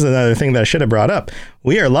this. This is another thing that I should have brought up.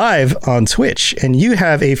 We are live on Twitch, and you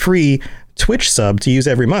have a free Twitch sub to use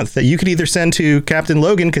every month that you could either send to Captain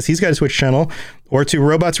Logan, because he's got a Twitch channel, or to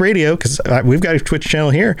Robots Radio, because we've got a Twitch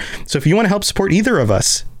channel here. So if you want to help support either of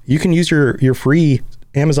us, you can use your free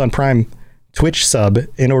Amazon Prime Twitch sub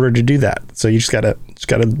in order to do that. So you just gotta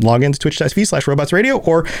log into twitch.tv/robotsradio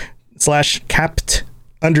or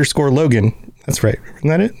 /capt_Logan. That's right. Isn't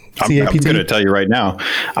that it? I'm going to tell you right now,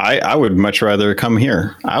 I would much rather come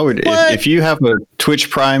here. I would, if you have a Twitch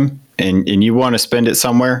Prime and you want to spend it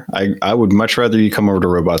somewhere, I would much rather you come over to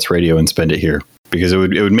Robots Radio and spend it here, because it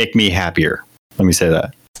would make me happier. Let me say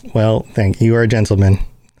that. Well, thank you. You are a gentleman.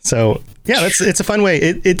 So yeah, it's a fun way.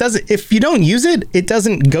 It doesn't, if you don't use it, it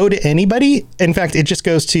doesn't go to anybody. In fact, it just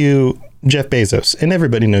goes to Jeff Bezos, and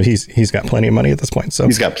everybody knows he's got plenty of money at this point. So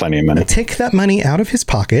he's got plenty of money. Take that money out of his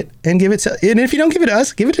pocket and give it to, and if you don't give it to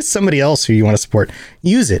us, give it to somebody else who you want to support.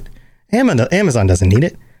 Use it Amazon doesn't need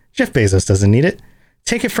it. Jeff Bezos doesn't need it.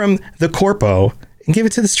 Take it from the corpo and give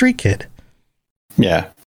it to the street kid. Yeah.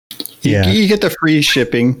 Yeah. You get the free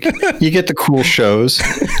shipping. You get the cool shows.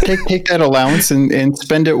 Take that allowance and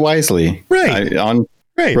spend it wisely. Right. On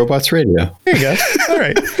Robots Radio. There you go. All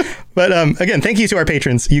right. But again, thank you to our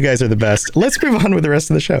patrons. You guys are the best. Let's move on with the rest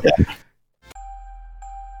of the show. Yeah.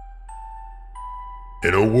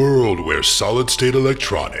 In a world where solid-state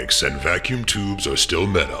electronics and vacuum tubes are still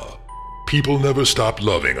meta, people never stop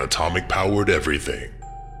loving atomic-powered everything.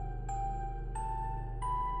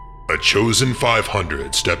 A chosen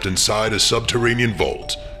 500 stepped inside a subterranean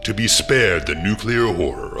vault to be spared the nuclear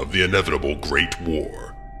horror of the inevitable Great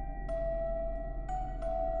War.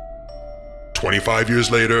 25 years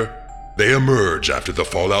later, they emerge after the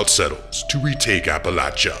fallout settles to retake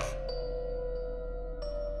Appalachia.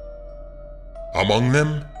 Among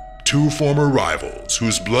them, two former rivals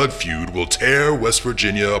whose blood feud will tear West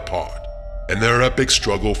Virginia apart in their epic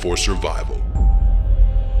struggle for survival.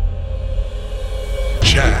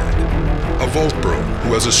 Chad, a vault bro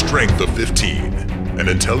who has a strength of 15, an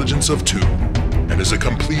intelligence of 2, and is a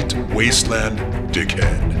complete wasteland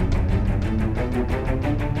dickhead.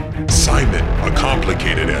 Simon, a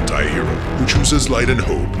complicated anti-hero who chooses light and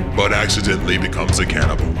hope, but accidentally becomes a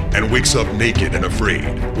cannibal and wakes up naked and afraid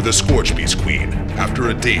with a Scorch Beast queen after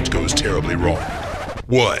a date goes terribly wrong.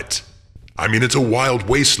 What? I mean, it's a wild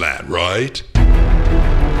wasteland, right?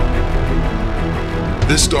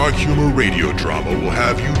 This dark humor radio drama will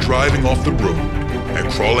have you driving off the road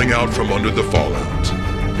and crawling out from under the fallout.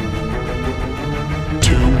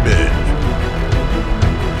 2 men,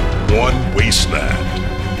 1 wasteland,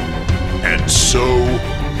 and so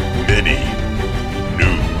many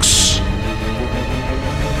nukes.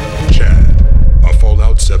 Chad, a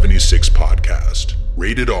Fallout 76 podcast,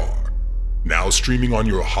 rated R, now streaming on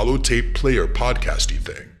your holotape player podcasty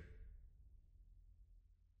thing.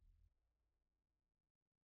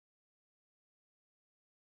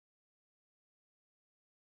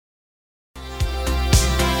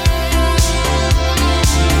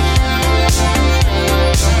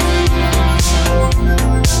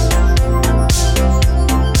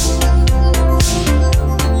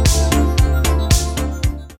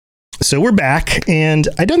 So we're back, and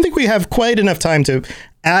I don't think we have quite enough time to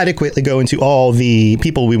adequately go into all the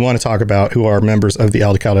people we want to talk about who are members of the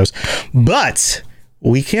Aldecaldos, but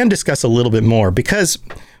we can discuss a little bit more because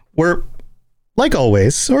we're, like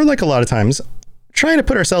always, or like a lot of times, trying to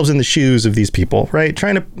put ourselves in the shoes of these people, right?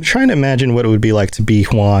 Trying to imagine what it would be like to be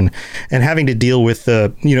Juan and having to deal with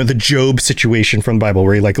the Job situation from the Bible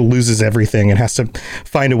where he like loses everything and has to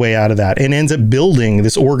find a way out of that and ends up building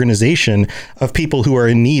this organization of people who are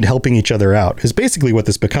in need, helping each other out is basically what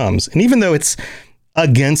this becomes. And even though it's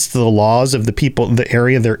against the laws of the people, the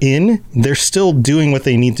area they're in, they're still doing what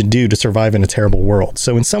they need to do to survive in a terrible world.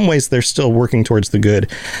 So in some ways, they're still working towards the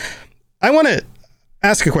good. I want to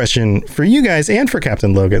ask a question for you guys and for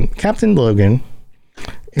Captain Logan. Captain Logan,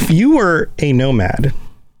 if you were a nomad,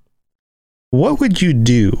 what would you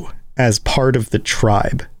do as part of the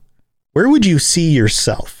tribe? Where would you see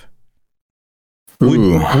yourself?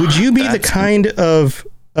 Would you be the kind of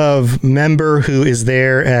member who is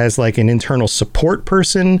there as like an internal support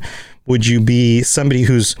person? Would you be somebody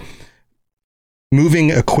who's moving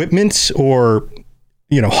equipment or,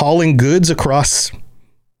 hauling goods across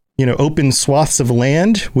open swaths of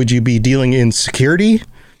land? Would you be dealing in security?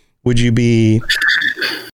 Would you be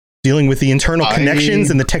dealing with the internal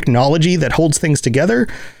connections and the technology that holds things together?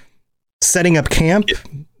 Setting up camp?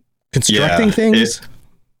 Constructing things?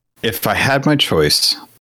 If I had my choice,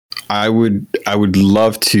 I would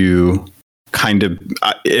love to kind of,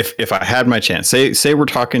 if I had my chance, say we're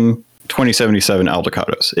talking 2077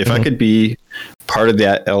 Aldecaldos. If I could be part of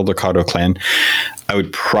that Aldecaldo clan, I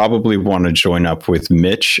would probably want to join up with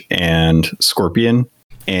Mitch and Scorpion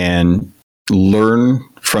and learn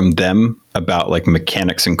from them about like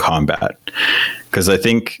mechanics and combat. Because I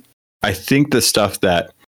think the stuff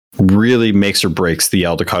that really makes or breaks the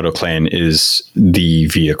Aldecaldo clan is the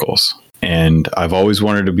vehicles. And I've always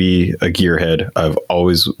wanted to be a gearhead. I've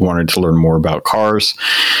always wanted to learn more about cars,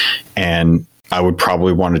 and I would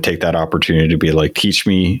probably want to take that opportunity to be like, teach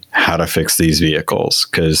me how to fix these vehicles,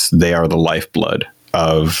 because they are the lifeblood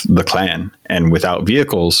of the clan. And without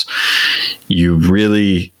vehicles, you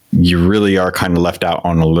really are kind of left out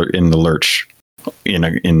in the lurch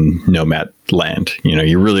in nomad land.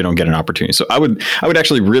 You really don't get an opportunity. So I would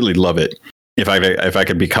actually really love it if I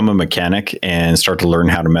could become a mechanic and start to learn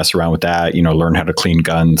how to mess around with that, learn how to clean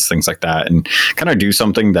guns, things like that, and kind of do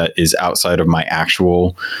something that is outside of my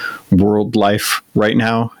actual world life right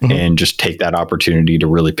now, and just take that opportunity to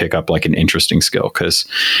really pick up like an interesting skill. Because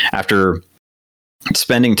after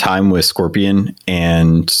spending time with Scorpion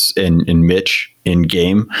and Mitch in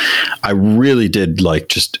game, I really did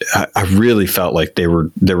I really felt like they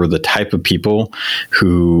were the type of people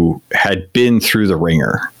who had been through the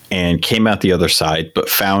ringer and came out the other side, but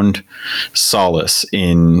found solace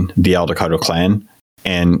in the Aldecaldo clan.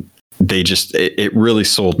 And they just, it really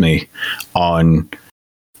sold me on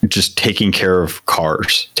just taking care of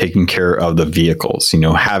cars, taking care of the vehicles,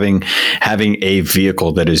 having a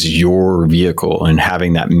vehicle that is your vehicle and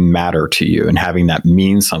having that matter to you and having that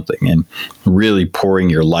mean something and really pouring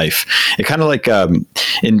your life. It kind of like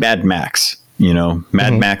in Mad Max.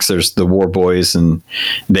 Mad Max, there's the war boys, and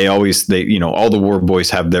they all the war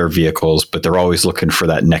boys have their vehicles, but they're always looking for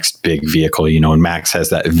that next big vehicle, and Max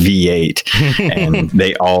has that V8 and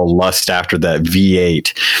they all lust after that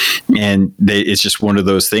V8. And it's just one of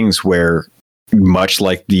those things where, much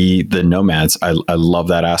like the Nomads, I love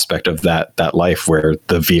that aspect of that life where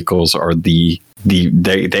the vehicles are they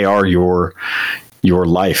are your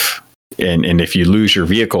life. And if you lose your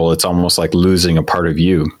vehicle, it's almost like losing a part of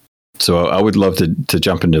you. So I would love to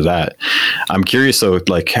jump into that. I'm curious though,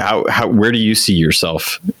 like how where do you see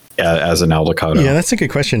yourself as an Aldecaldo? Yeah, that's a good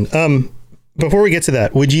question. Before we get to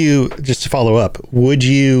that, would you, just to follow up, would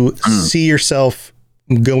you see yourself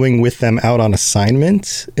going with them out on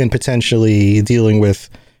assignment and potentially dealing with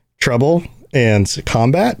trouble and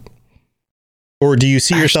combat? Or do you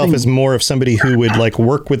see yourself as more of somebody who would like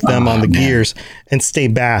work with them on the gears and stay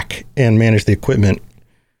back and manage the equipment?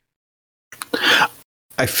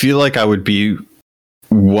 I feel like I would be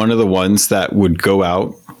one of the ones that would go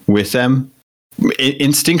out with them.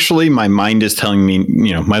 Instinctually, my mind is telling me,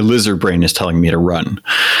 my lizard brain is telling me to run.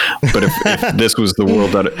 But if this was the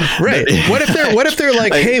world that right, what if they're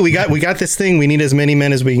like, hey, we got this thing, we need as many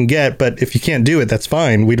men as we can get, but if you can't do it, that's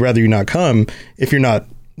fine. We'd rather you not come if you're not,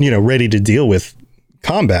 ready to deal with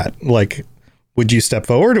combat. Like, would you step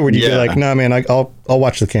forward, or would you be like, nah, man, I'll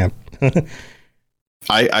watch the camp?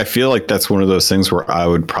 I feel like that's one of those things where I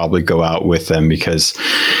would probably go out with them, because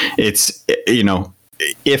it's,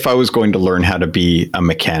 if I was going to learn how to be a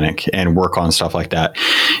mechanic and work on stuff like that,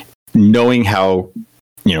 knowing how,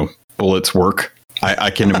 bullets work, I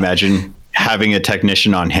can imagine having a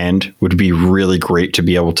technician on hand would be really great to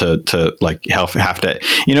be able to like have to,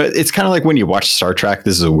 it's kind of like when you watch Star Trek.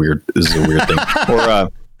 This is a weird thing. Or,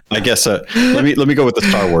 I guess let me go with the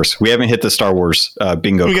Star Wars. We haven't hit the Star Wars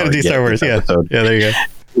bingo. We got to do Star Wars, yeah. Yeah, there you go.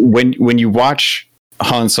 When you watch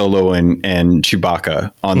Han Solo and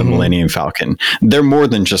Chewbacca on the Millennium Falcon, they're more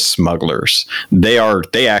than just smugglers. They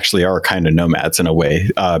actually are kind of nomads in a way,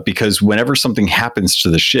 because whenever something happens to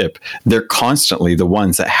the ship, they're constantly the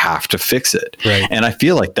ones that have to fix it. Right. And I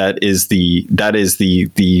feel like that is the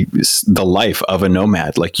life of a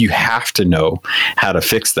nomad. Like, you have to know how to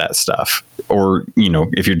fix that stuff. Or,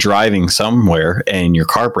 if you're driving somewhere and your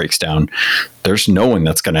car breaks down, there's no one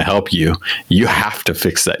that's going to help you. You have to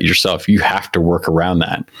fix that yourself. You have to work around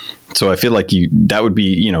that. So I feel like that would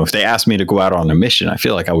be, if they asked me to go out on a mission, I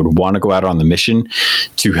feel like I would want to go out on the mission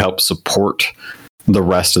to help support the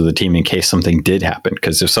rest of the team in case something did happen.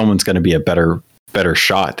 Because if someone's going to be a better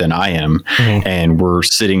shot than I am, and we're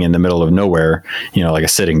sitting in the middle of nowhere, like a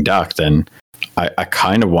sitting duck, then I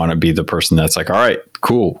kind of want to be the person that's like, all right,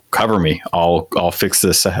 cool, cover me. I'll fix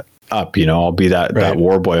this up. I'll be that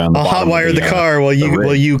war boy on the bottom. I'll hotwire the car while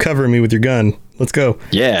you cover me with your gun. Let's go.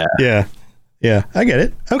 Yeah. I get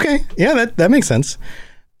it. Okay. Yeah, that makes sense.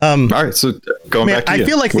 All right. So going back to you. I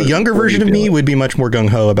feel like the younger version of me would be much more gung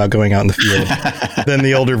ho about going out in the field than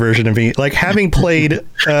the older version of me. Like, having played, it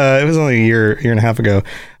was only a year and a half ago,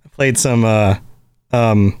 I played some, what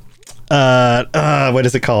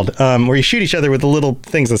is it called? Where you shoot each other with the little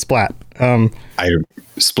things that splat.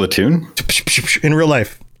 Splatoon? In real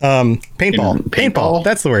life. Paintball.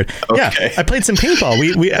 That's the word. Okay. Yeah. I played some paintball.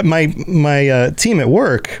 We my team at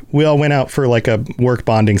work, we all went out for like a work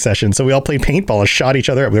bonding session. So we all played paintball and shot each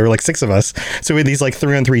other up. There were like 6 of us. So we had these like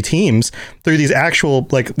 3-on-3 teams through these actual,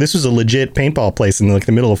 like, this was a legit paintball place in like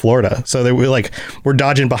the middle of Florida. So they were we're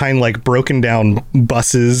dodging behind like broken down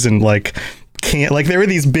buses and like there were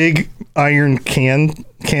these big iron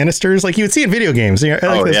canisters like you would see in video games,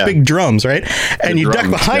 big drums, right? And you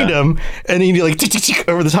duck behind them, and then you like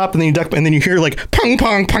over the top, and then you duck, and then you hear like pong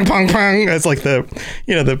pong pong pong pong. It's like the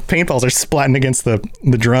the paintballs are splatting against the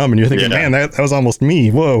drum, and you're thinking, man, that was almost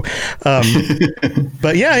me. Whoa.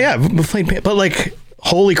 But yeah, but like,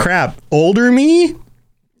 holy crap, older me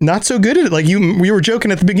not so good at it. Like we were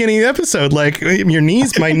joking at the beginning of the episode, like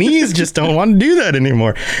my knees just don't want to do that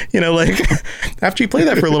anymore. Like after you play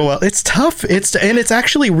that for a little while, it's tough. And it's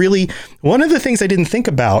actually really one of the things I didn't think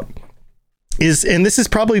about is, and this is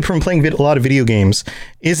probably from playing a lot of video games,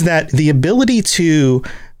 is that the ability to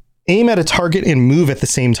aim at a target and move at the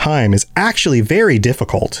same time is actually very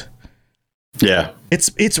difficult. Yeah.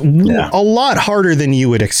 It's a lot harder than you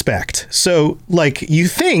would expect. So like you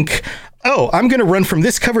think, oh, I'm going to run from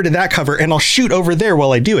this cover to that cover and I'll shoot over there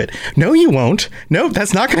while I do it. No, you won't. No,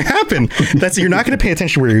 that's not going to happen. You're not going to pay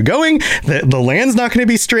attention where you're going. The land's not going to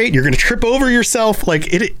be straight. You're going to trip over yourself.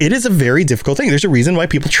 Like it is a very difficult thing. There's a reason why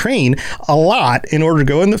people train a lot in order to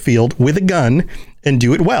go in the field with a gun and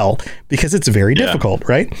do it well, because it's very difficult,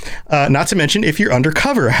 right? Not to mention if you're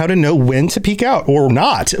undercover, how to know when to peek out or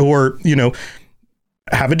not, or,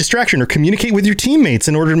 have a distraction or communicate with your teammates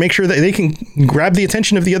in order to make sure that they can grab the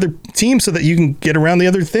attention of the other team so that you can get around the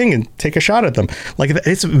other thing and take a shot at them. Like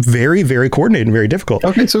it's very, very coordinated and very difficult.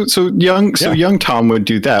 Okay. So young Tom would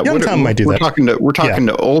do that. Tom might do that. We're talking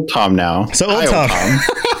to old Tom now. So old Tom.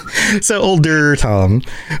 So older Tom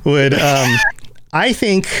would, I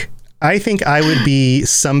think I would be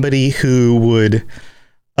somebody who would,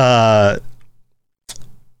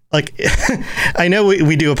 like, I know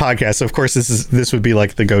we do a podcast, so of course this would be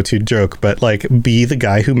like the go-to joke, but like be the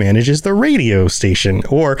guy who manages the radio station.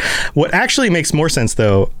 Or what actually makes more sense,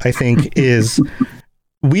 though, I think, is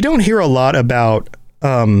we don't hear a lot about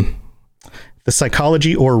the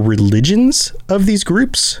psychology or religions of these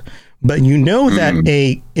groups, but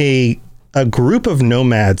that a group of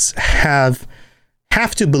nomads have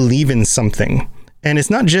to believe in something. And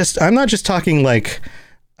I'm not just talking like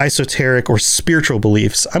esoteric or spiritual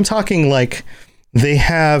beliefs. I'm talking like they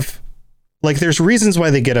have, like, there's reasons why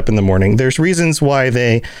they get up in the morning. There's reasons why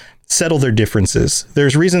they settle their differences.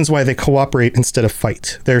 There's reasons why they cooperate instead of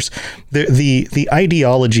fight. There's the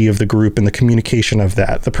ideology of the group and the communication of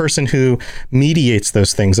that. The person who mediates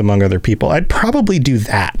those things among other people. I'd probably do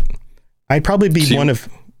that. I'd probably be one of...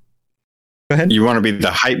 Go ahead. You want to be the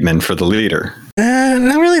hype man for the leader.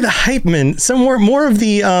 Not really the hype man. Some more of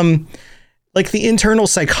the... like the internal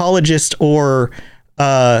psychologist, or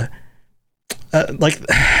like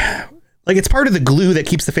it's part of the glue that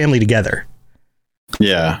keeps the family together.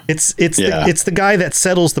 Yeah. It's the guy that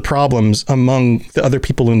settles the problems among the other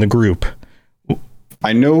people in the group.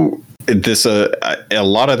 I know this, a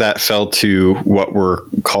lot of that fell to what were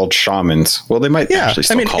called shamans. Well, they might actually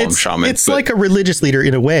still call them shamans. It's like a religious leader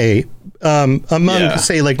in a way. Among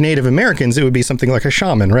say like Native Americans, it would be something like a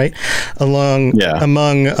shaman, right? Among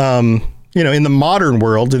in the modern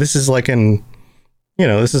world, this is like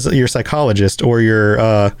this is your psychologist or your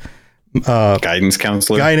guidance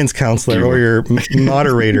counselor or your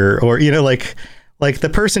moderator, or like the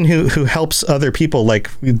person who helps other people like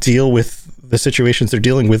deal with the situations they're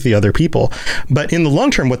dealing with the other people. But in the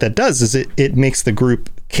long term, what that does is it makes the group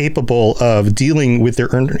capable of dealing with their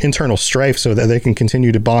internal strife so that they can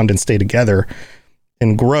continue to bond and stay together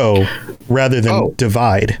and grow rather than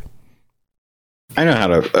divide. I know how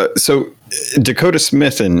to. So Dakota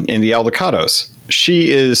Smith in the Aldecaldos,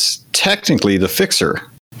 she is technically the fixer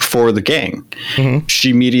for the gang. Mm-hmm.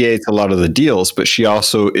 She mediates a lot of the deals, but she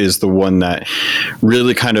also is the one that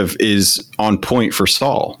really kind of is on point for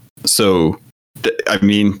Saul. So, I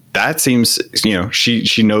mean, that seems,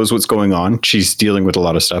 she knows what's going on. She's dealing with a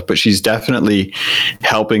lot of stuff, but she's definitely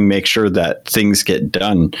helping make sure that things get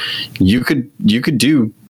done. You could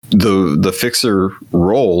do the fixer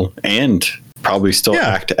role and probably still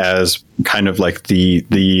act as kind of like the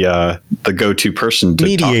go-to person to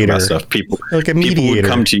mediator. Talk about stuff. People like a mediator. People would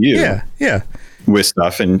come to you with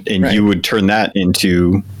stuff, and right. You would turn that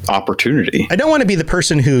into opportunity. I don't want to be the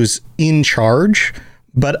person who's in charge,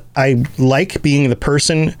 but I like being the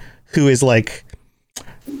person who is like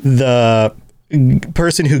the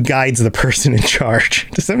person who guides the person in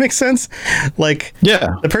charge. Does that make sense? Like,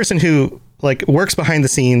 the person who like works behind the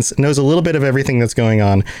scenes, knows a little bit of everything that's going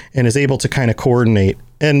on, and is able to kind of coordinate,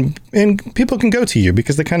 and people can go to you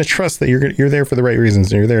because they kind of trust that you're there for the right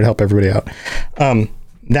reasons and you're there to help everybody out.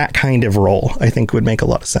 That kind of role, I think, would make a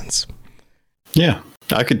lot of sense. Yeah,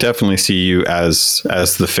 I could definitely see you as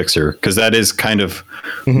the fixer, because that is kind of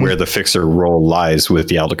where the fixer role lies with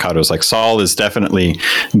the Aldecaldos. Like Saul is definitely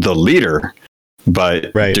the leader,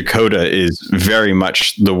 but Dakota is very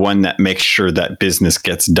much the one that makes sure that business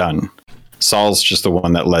gets done. Saul's just the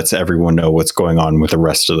one that lets everyone know what's going on with the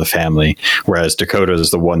rest of the family, whereas Dakota is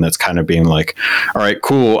the one that's kind of being like, all right,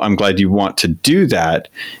 cool, I'm glad you want to do that.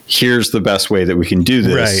 Here's the best way that we can do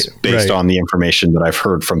this based on the information that I've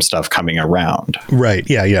heard from stuff coming around. Right.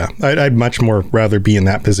 Yeah. I'd much more rather be in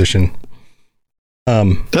that position.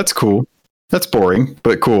 That's cool. That's boring,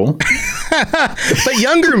 but cool. But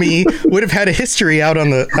younger me would have had a history out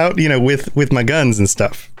with my guns and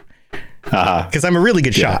stuff. Because I'm a really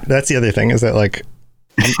good shot. That's the other thing, is that like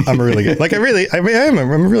I'm a really good, like I'm a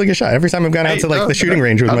really good shot. Every time I've gone out to like the shooting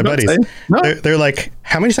range with my buddies, they're like,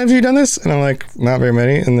 how many times have you done this? And I'm like, not very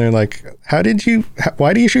many. And they're like,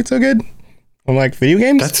 why do you shoot so good? I'm like, video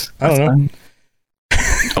games? I don't know.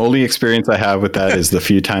 Only experience I have with that is the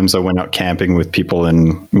few times I went out camping with people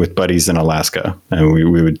with buddies in Alaska, and we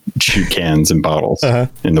would shoot cans and bottles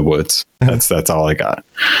in the woods. That's all I got.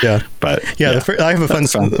 Yeah. But I have a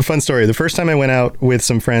fun story. The first time I went out with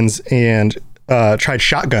some friends and tried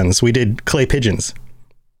shotguns, we did clay pigeons.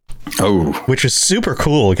 Oh, which was super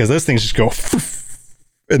cool because those things just go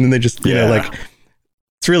and then they just,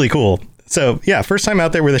 it's really cool. So yeah, first time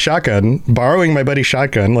out there with a shotgun, borrowing my buddy's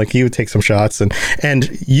shotgun, like he would take some shots and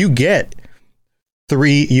you would get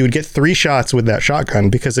 3 shots with that shotgun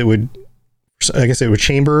because it would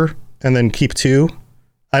chamber and then keep 2.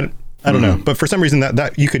 I don't know, but for some reason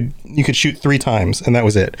that you could shoot 3 times and that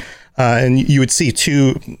was it. And you would see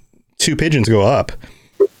two pigeons go up.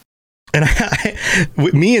 And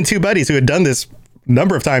me and 2 buddies who had done this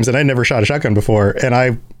number of times and I never shot a shotgun before, and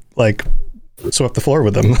I like swept the floor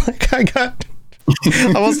with them. Like I got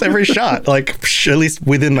almost every shot, like at least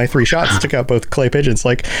within my 3 shots, took out both clay pigeons.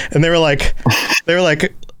 Like, and they were like,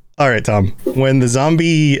 all right, Tom, when the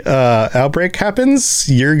zombie outbreak happens,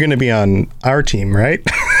 you're going to be on our team, right?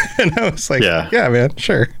 And I was like, yeah, man,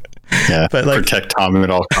 sure. Yeah, but like, protect Tom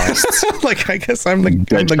at all costs. Like, I guess I'm the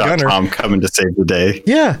gunner. Tom coming to save the day.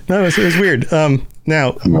 Yeah, no, it was weird.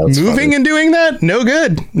 Now moving funny. And doing that, no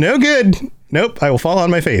good. Nope, I will fall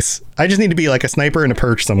on my face. I just need to be like a sniper in a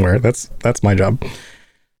perch somewhere. That's my job.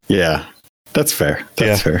 Yeah, that's fair.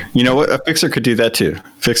 That's fair. You know what? A fixer could do that too.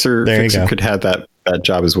 Fixer could have that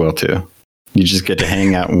job as well too. You just get to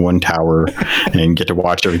hang out in one tower and get to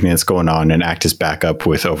watch everything that's going on and act as backup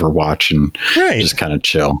with Overwatch and just kind of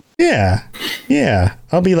chill. Yeah.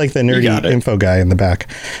 I'll be like the nerdy info guy in the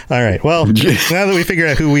back. All right. Well, now that we figured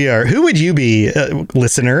out who we are, who would you be,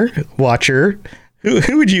 listener, watcher?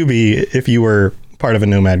 Who would you be if you were part of a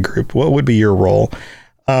nomad group? What would be your role?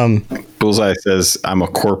 Bullseye says, I'm a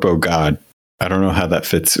corpo god. I don't know how that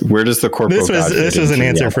fits. Where does the corpo god fit? This was an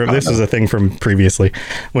answer from, this was a thing from previously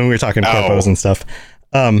when we were talking corpos and stuff.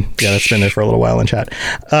 That's been there for a little while in chat.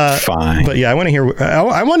 Fine. But yeah, I want to hear,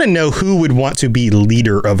 I want to know who would want to be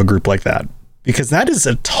leader of a group like that, because that is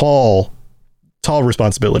a tall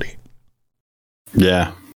responsibility.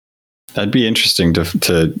 Yeah. That'd be interesting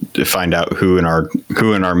to find out who in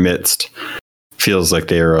our midst feels like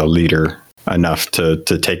they are a leader enough to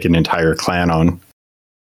take an entire clan on.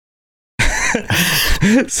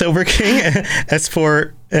 Silver King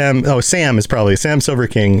S4 Sam Silver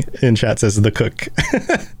King in chat says the cook.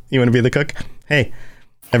 You want to be the cook? Hey,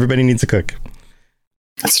 everybody needs a cook.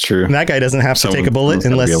 That's true. And that guy doesn't have to take a bullet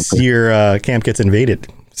unless your camp gets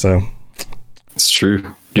invaded. So it's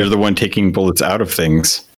true. You're the one taking bullets out of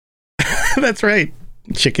things. That's right.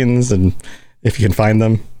 Chickens, and if you can find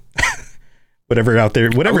them, whatever out there,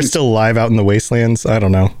 whatever's still alive out in the wastelands. I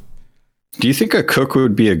don't know. Do you think a cook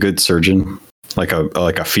would be a good surgeon, like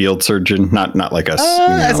a field surgeon, not like a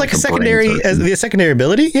as like a secondary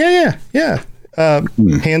ability? Yeah.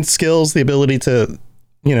 Hand skills, the ability to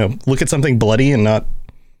look at something bloody and not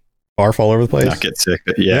barf all over the place, not get sick.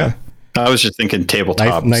 Yeah. I was just thinking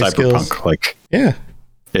tabletop knife cyberpunk, skills. like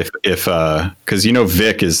If because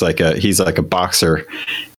Vic is he's like a boxer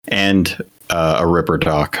and a Ripper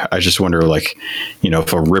Doc. I just wonder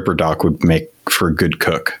if a Ripper Doc would make for a good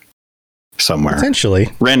cook somewhere. Potentially.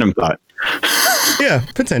 Random thought. Yeah,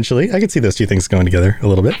 potentially. I could see those two things going together a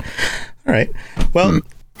little bit. All right. Well,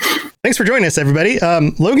 thanks for joining us, everybody.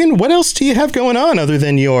 Logan, what else do you have going on other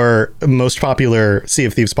than your most popular Sea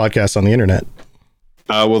of Thieves podcast on the internet?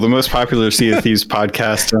 Well, the most popular Sea of Thieves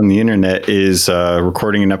podcast on the internet is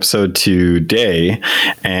recording an episode today,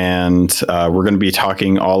 and we're going to be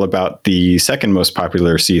talking all about the second most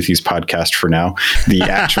popular Sea of Thieves podcast for now, the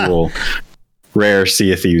actual rare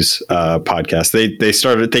Sea of Thieves podcast.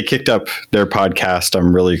 They kicked up their podcast.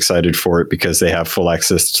 I'm really excited for it because they have full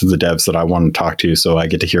access to the devs that I want to talk to. So I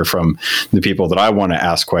get to hear from the people that I want to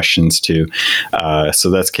ask questions to. So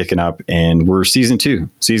that's kicking up, and we're season 2.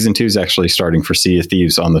 Season 2 is actually starting for Sea of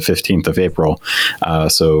Thieves on the 15th of April.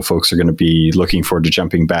 So folks are going to be looking forward to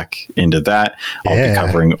jumping back into that. I'll be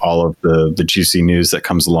covering all of the juicy news that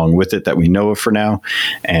comes along with it that we know of for now,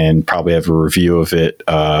 and probably have a review of it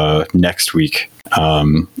next week.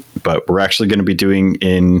 But we're actually going to be doing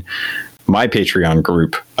in my Patreon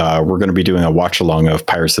group, we're going to be doing a watch along of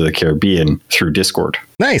Pirates of the Caribbean through Discord.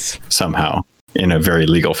 Nice. Somehow. in a very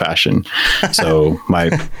legal fashion. So my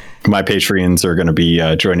Patreons are going to be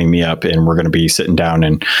joining me up, and we're going to be sitting down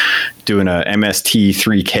and doing a MST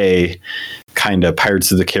 3K kind of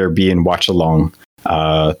Pirates of the Caribbean watch along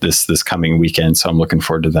this coming weekend. So I'm looking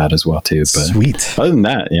forward to that as well too. But sweet. Other than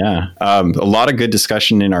that, yeah, a lot of good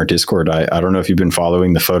discussion in our Discord. I don't know if you've been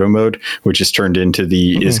following the photo mode, which has turned into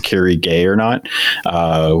the is Carrie gay or not,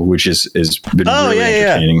 which is been really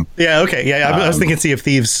entertaining. Yeah. Okay. Yeah. I was thinking Sea of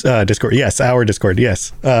Thieves Discord. Yes, our Discord.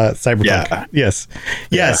 Yes. Cyberpunk. Yeah. Yes.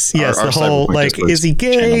 Yes. Yes. Our the whole Cyberpunk like, Discord's is he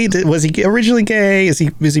gay? Was he originally gay? Is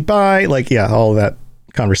he bi? Like, yeah, all of that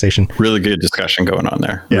conversation. Really good discussion going on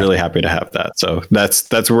there. Yeah. Really happy to have that. So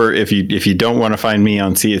that's where if you don't want to find me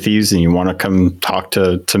on Sea of Thieves and you want to come talk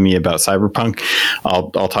to me about Cyberpunk, I'll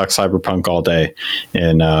talk Cyberpunk all day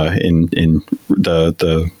in the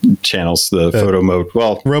channels, the photo mode.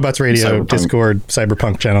 Well, Robots Radio, Cyberpunk. Discord,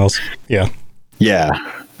 Cyberpunk channels. Yeah. Yeah.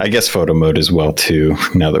 I guess photo mode as well too.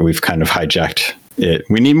 Now that we've kind of hijacked it,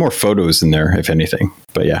 we need more photos in there, if anything.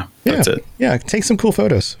 But yeah, that's it. Yeah, take some cool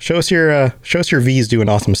photos. Show us your V's doing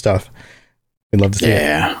awesome stuff. We'd love to see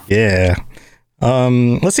it. Yeah.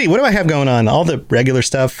 Let's see. What do I have going on? All the regular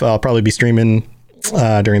stuff. I'll probably be streaming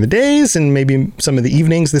during the days and maybe some of the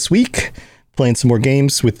evenings this week. Playing some more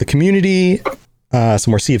games with the community.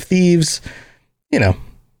 Some more Sea of Thieves. You know,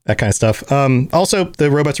 that kind of stuff. Also,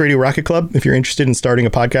 the Robots Radio Rocket Club. If you're interested in starting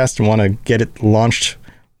a podcast and want to get it launched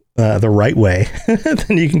the right way,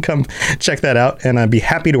 then you can come check that out, and I'd be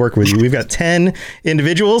happy to work with you. We've got 10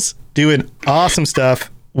 individuals doing awesome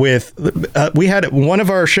stuff with we had one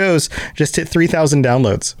of our shows just hit 3,000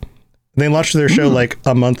 downloads. They launched their show like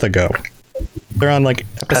a month ago. They're on like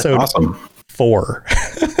episode 4.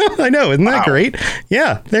 I know, isn't that great?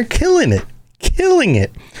 Yeah, they're killing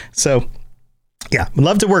it. So yeah, I'd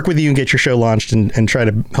love to work with you and get your show launched and try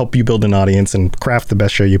to help you build an audience and craft the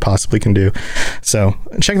best show you possibly can do. So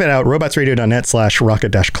check that out,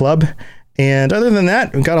 robotsradio.net/rocket-club. And other than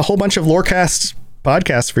that, we've got a whole bunch of Lorecast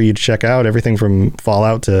podcasts for you to check out. Everything from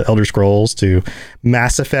Fallout to Elder Scrolls to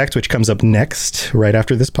Mass Effect, which comes up next right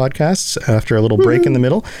after this podcast, after a little break in the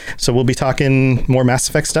middle. So we'll be talking more Mass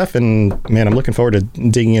Effect stuff. And man, I'm looking forward to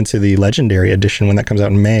digging into the Legendary Edition when that comes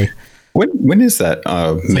out in May. When is that?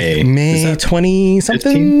 May 20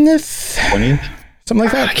 something, 20, something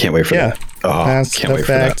like that. I can't wait for that. Oh, can't wait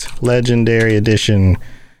for that. Legendary Edition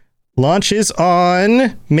launches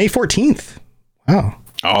on May 14th. Wow.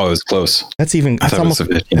 Oh, it was close. That's almost.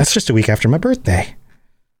 That's just a week after my birthday.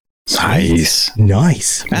 Nice.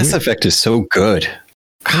 Mass Effect is so good.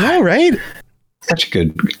 All right. Such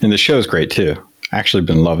good, and the show's great too. Actually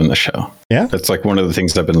been loving the show. Yeah. That's like one of the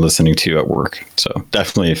things I've been listening to at work. So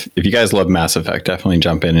definitely if you guys love Mass Effect, definitely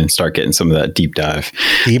jump in and start getting some of that deep dive.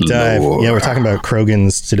 Lore. Yeah, we're talking about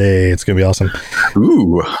Krogans today. It's going to be awesome.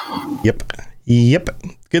 Ooh. Yep.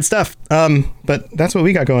 Good stuff. But that's what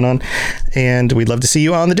we got going on. And we'd love to see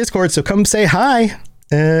you on the Discord. So come say hi.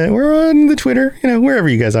 We're on the Twitter, wherever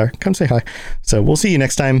you guys are. Come say hi. So we'll see you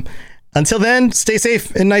next time. Until then, stay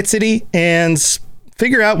safe in Night City and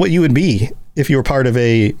figure out what you would be if you were part of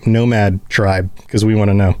a nomad tribe, because we want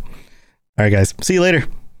to know. All right, guys. See you later.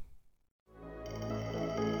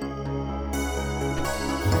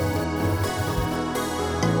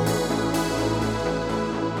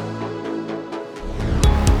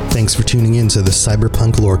 Thanks for tuning in to the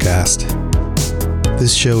Cyberpunk Lorecast.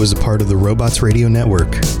 This show is a part of the Robots Radio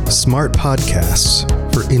Network, smart podcasts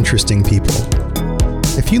for interesting people.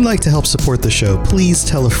 If you'd like to help support the show, please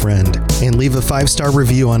tell a friend and leave a 5-star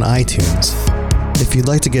review on iTunes. If you'd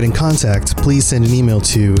like to get in contact, please send an email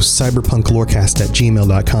to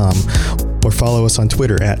cyberpunklorecast@gmail.com or follow us on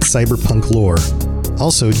Twitter at cyberpunklore.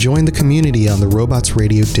 Also, join the community on the Robots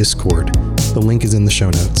Radio Discord. The link is in the show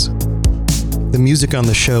notes. The music on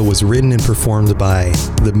the show was written and performed by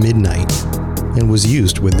The Midnight and was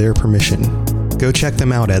used with their permission. Go check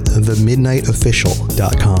them out at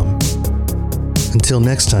themidnightofficial.com. Until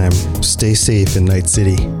next time, stay safe in Night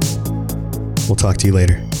City. We'll talk to you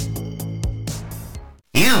later.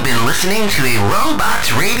 You've been listening to a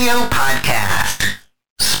Robots Radio podcast.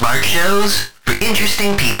 Smart shows for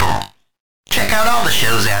interesting people. Check out all the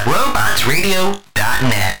shows at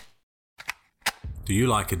robotsradio.net. Do you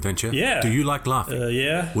like adventure? Yeah. Do you like laughing?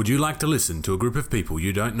 Yeah. Would you like to listen to a group of people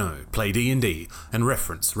you don't know play D&D and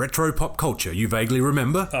reference retro pop culture you vaguely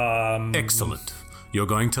remember? Excellent. You're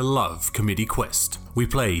going to love Committee Quest. We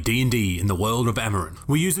play D&D in the world of Amarin.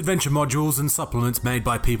 We use adventure modules and supplements made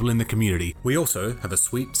by people in the community. We also have a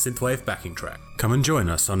sweet synthwave backing track. Come and join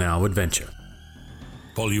us on our adventure.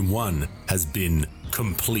 Volume 1 has been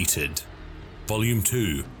completed. Volume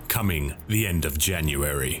 2 coming the end of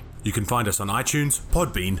January. You can find us on iTunes,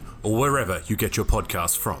 Podbean, or wherever you get your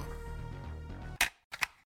podcasts from.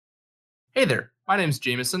 Hey there, my name's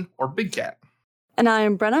Jameson, or Big Cat. And I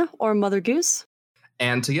am Brenna, or Mother Goose.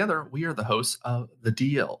 And together, we are the hosts of the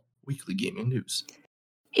DL, Weekly Gaming News.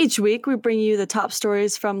 Each week, we bring you the top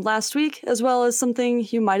stories from last week, as well as something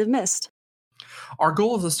you might have missed. Our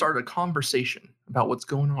goal is to start a conversation about what's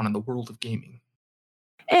going on in the world of gaming.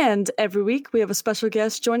 And every week, we have a special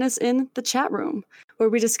guest join us in the chat room, where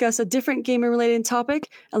we discuss a different gaming-related topic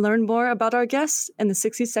and learn more about our guests in the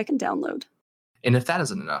 60-second download. And if that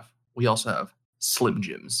isn't enough, we also have Slim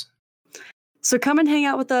Jims. So come and hang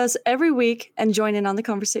out with us every week and join in on the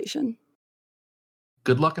conversation.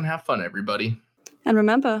 Good luck and have fun, everybody. And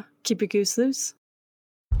remember, keep your goose loose.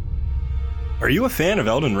 Are you a fan of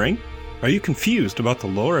Elden Ring? Are you confused about the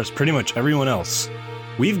lore as pretty much everyone else?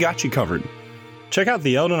 We've got you covered. Check out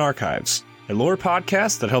the Elden Archives, a lore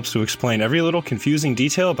podcast that helps to explain every little confusing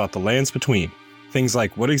detail about the lands between. Things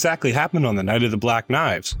like what exactly happened on the Night of the Black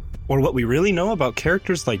Knives, or what we really know about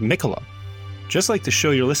characters like Mikola. Just like the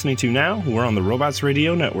show you're listening to now, we're on the Robots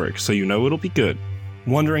Radio Network, so you know it'll be good.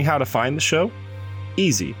 Wondering how to find the show?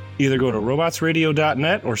 Easy. Either go to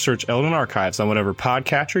robotsradio.net or search Elden Archives on whatever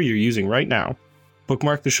podcatcher you're using right now.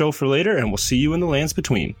 Bookmark the show for later, and we'll see you in the lands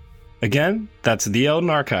between. Again, that's The Elden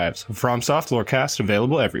Archives, a FromSoft Lorecast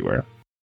available everywhere.